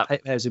waits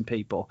powers in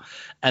people,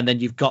 and then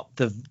you've got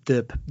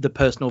the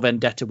personal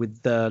vendetta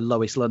with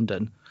Lois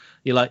London.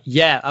 You're like,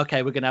 yeah,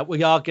 okay,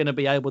 we are gonna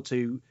be able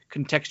to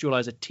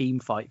contextualize a team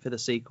fight for the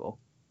sequel.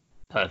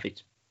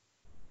 Perfect.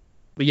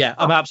 But yeah,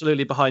 I'm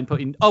absolutely behind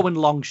putting and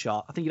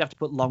Longshot. I think you'd have to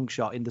put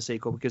Longshot in the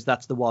sequel because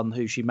that's the one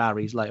who she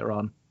marries later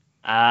on.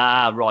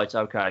 Ah, right,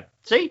 okay.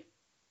 See?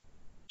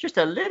 Just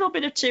a little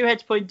bit of two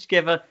heads putting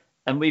together,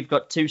 and we've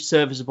got two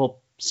serviceable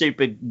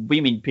super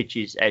women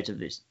pitches out of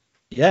this.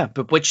 Yeah,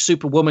 but which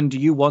Superwoman do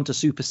you want to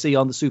super see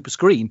on the super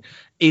screen?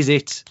 Is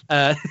it,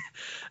 I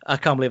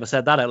can't believe I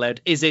said that out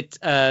loud, is it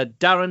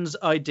Darren's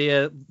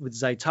idea with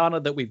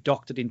Zatanna that we've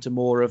doctored into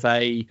more of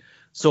a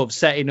sort of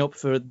setting up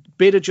for a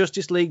bit of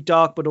Justice League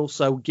Dark, but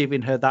also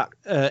giving her that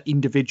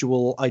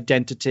individual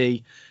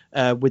identity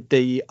with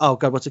the, oh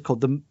God, what's it called?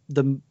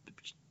 The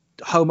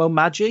Homo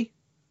Magi?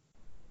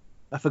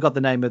 I forgot the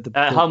name of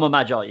the Homo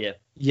Magi, yeah.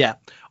 Yeah.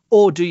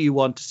 Or do you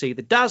want to see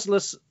the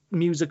Dazzler's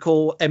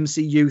musical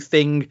MCU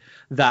thing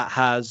that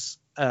has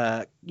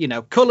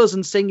colors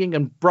and singing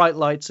and bright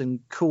lights and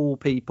cool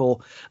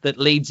people that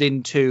leads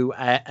into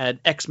an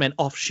X-Men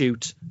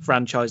offshoot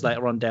franchise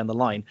later on down the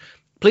line?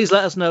 Please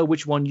let us know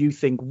which one you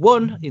think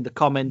won in the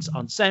comments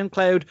on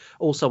SoundCloud,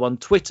 also on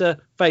Twitter,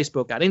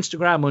 Facebook, and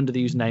Instagram under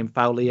the username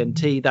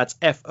FoulENT. That's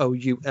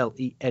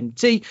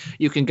FOULENT.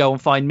 You can go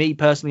and find me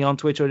personally on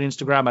Twitter and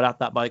Instagram at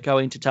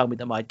ThatByCohen to tell me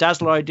that my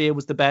Dazzler idea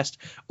was the best,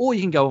 or you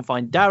can go and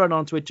find Darren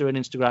on Twitter and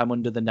Instagram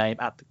under the name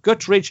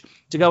 @TheGuttridge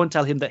to go and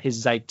tell him that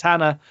his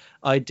Zatanna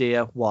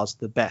idea was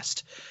the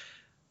best.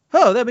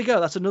 Oh, there we go.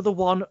 That's another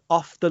one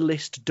off the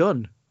list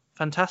done.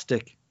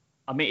 Fantastic.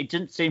 I mean, it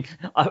didn't seem...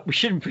 we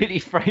shouldn't really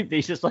frame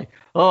these as like,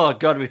 oh,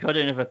 God, we've got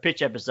another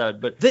pitch episode.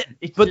 But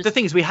the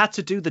thing is, we had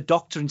to do the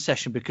doctoring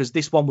session because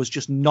this one was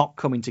just not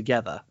coming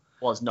together.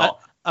 Was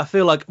not. I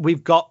feel like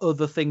we've got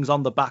other things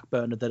on the back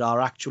burner that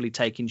are actually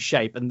taking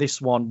shape. And this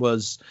one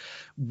was...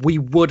 We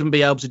wouldn't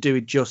be able to do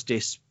it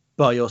justice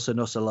by us and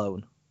us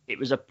alone. It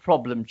was a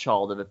problem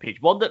child of a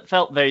pitch. One that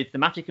felt very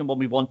thematic and one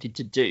we wanted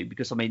to do.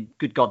 Because, I mean,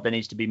 good God, there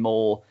needs to be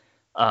more,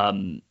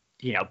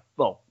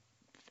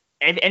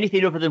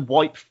 anything other than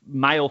white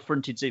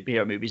male-fronted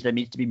superhero movies, there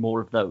needs to be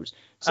more of those.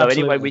 So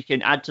Absolutely. Anyway, we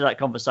can add to that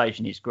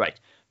conversation is great.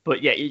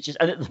 But yeah, it's just,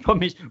 and the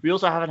problem is we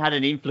also haven't had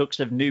an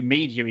influx of new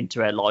media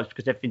into our lives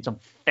because everything's on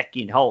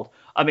fucking hold.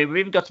 I mean, we've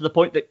even got to the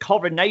point that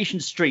Coronation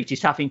Street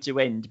is having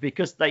to end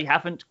because they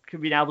haven't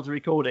been able to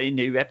record any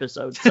new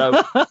episodes.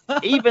 So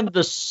even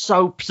the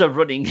soaps are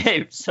running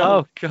out. So,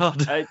 oh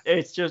God,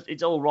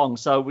 it's all wrong.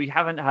 So we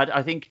haven't had,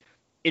 I think,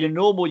 in a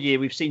normal year,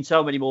 we've seen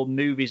so many more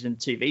movies and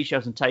TV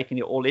shows and taken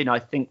it all in. I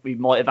think we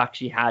might have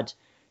actually had,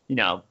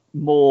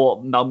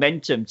 more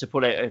momentum to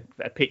put out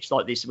a pitch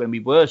like this when we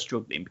were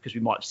struggling because we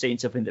might have seen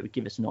something that would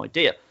give us an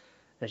idea.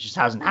 That just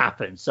hasn't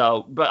happened.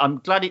 So, but I'm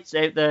glad it's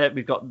out there.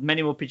 We've got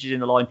many more pitches in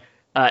the line.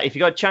 If you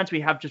got a chance,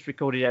 we have just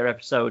recorded our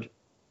episode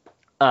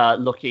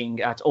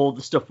looking at all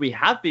the stuff we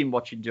have been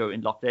watching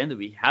during lockdown that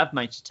we have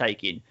managed to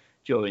take in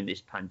during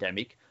this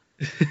pandemic.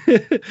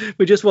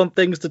 We just want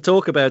things to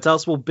talk about,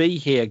 else we'll be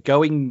here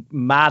going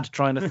mad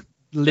trying to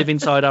live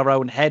inside our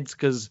own heads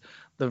because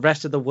the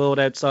rest of the world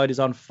outside is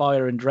on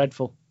fire and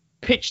dreadful.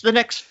 Pitch the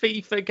next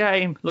FIFA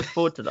game. Look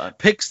forward to that.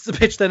 Pitch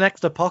the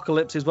next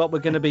apocalypse is what we're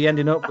going to be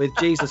ending up with.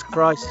 Jesus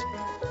Christ.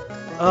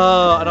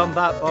 Oh, and on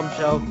that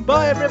bombshell,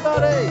 bye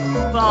everybody.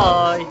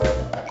 Bye.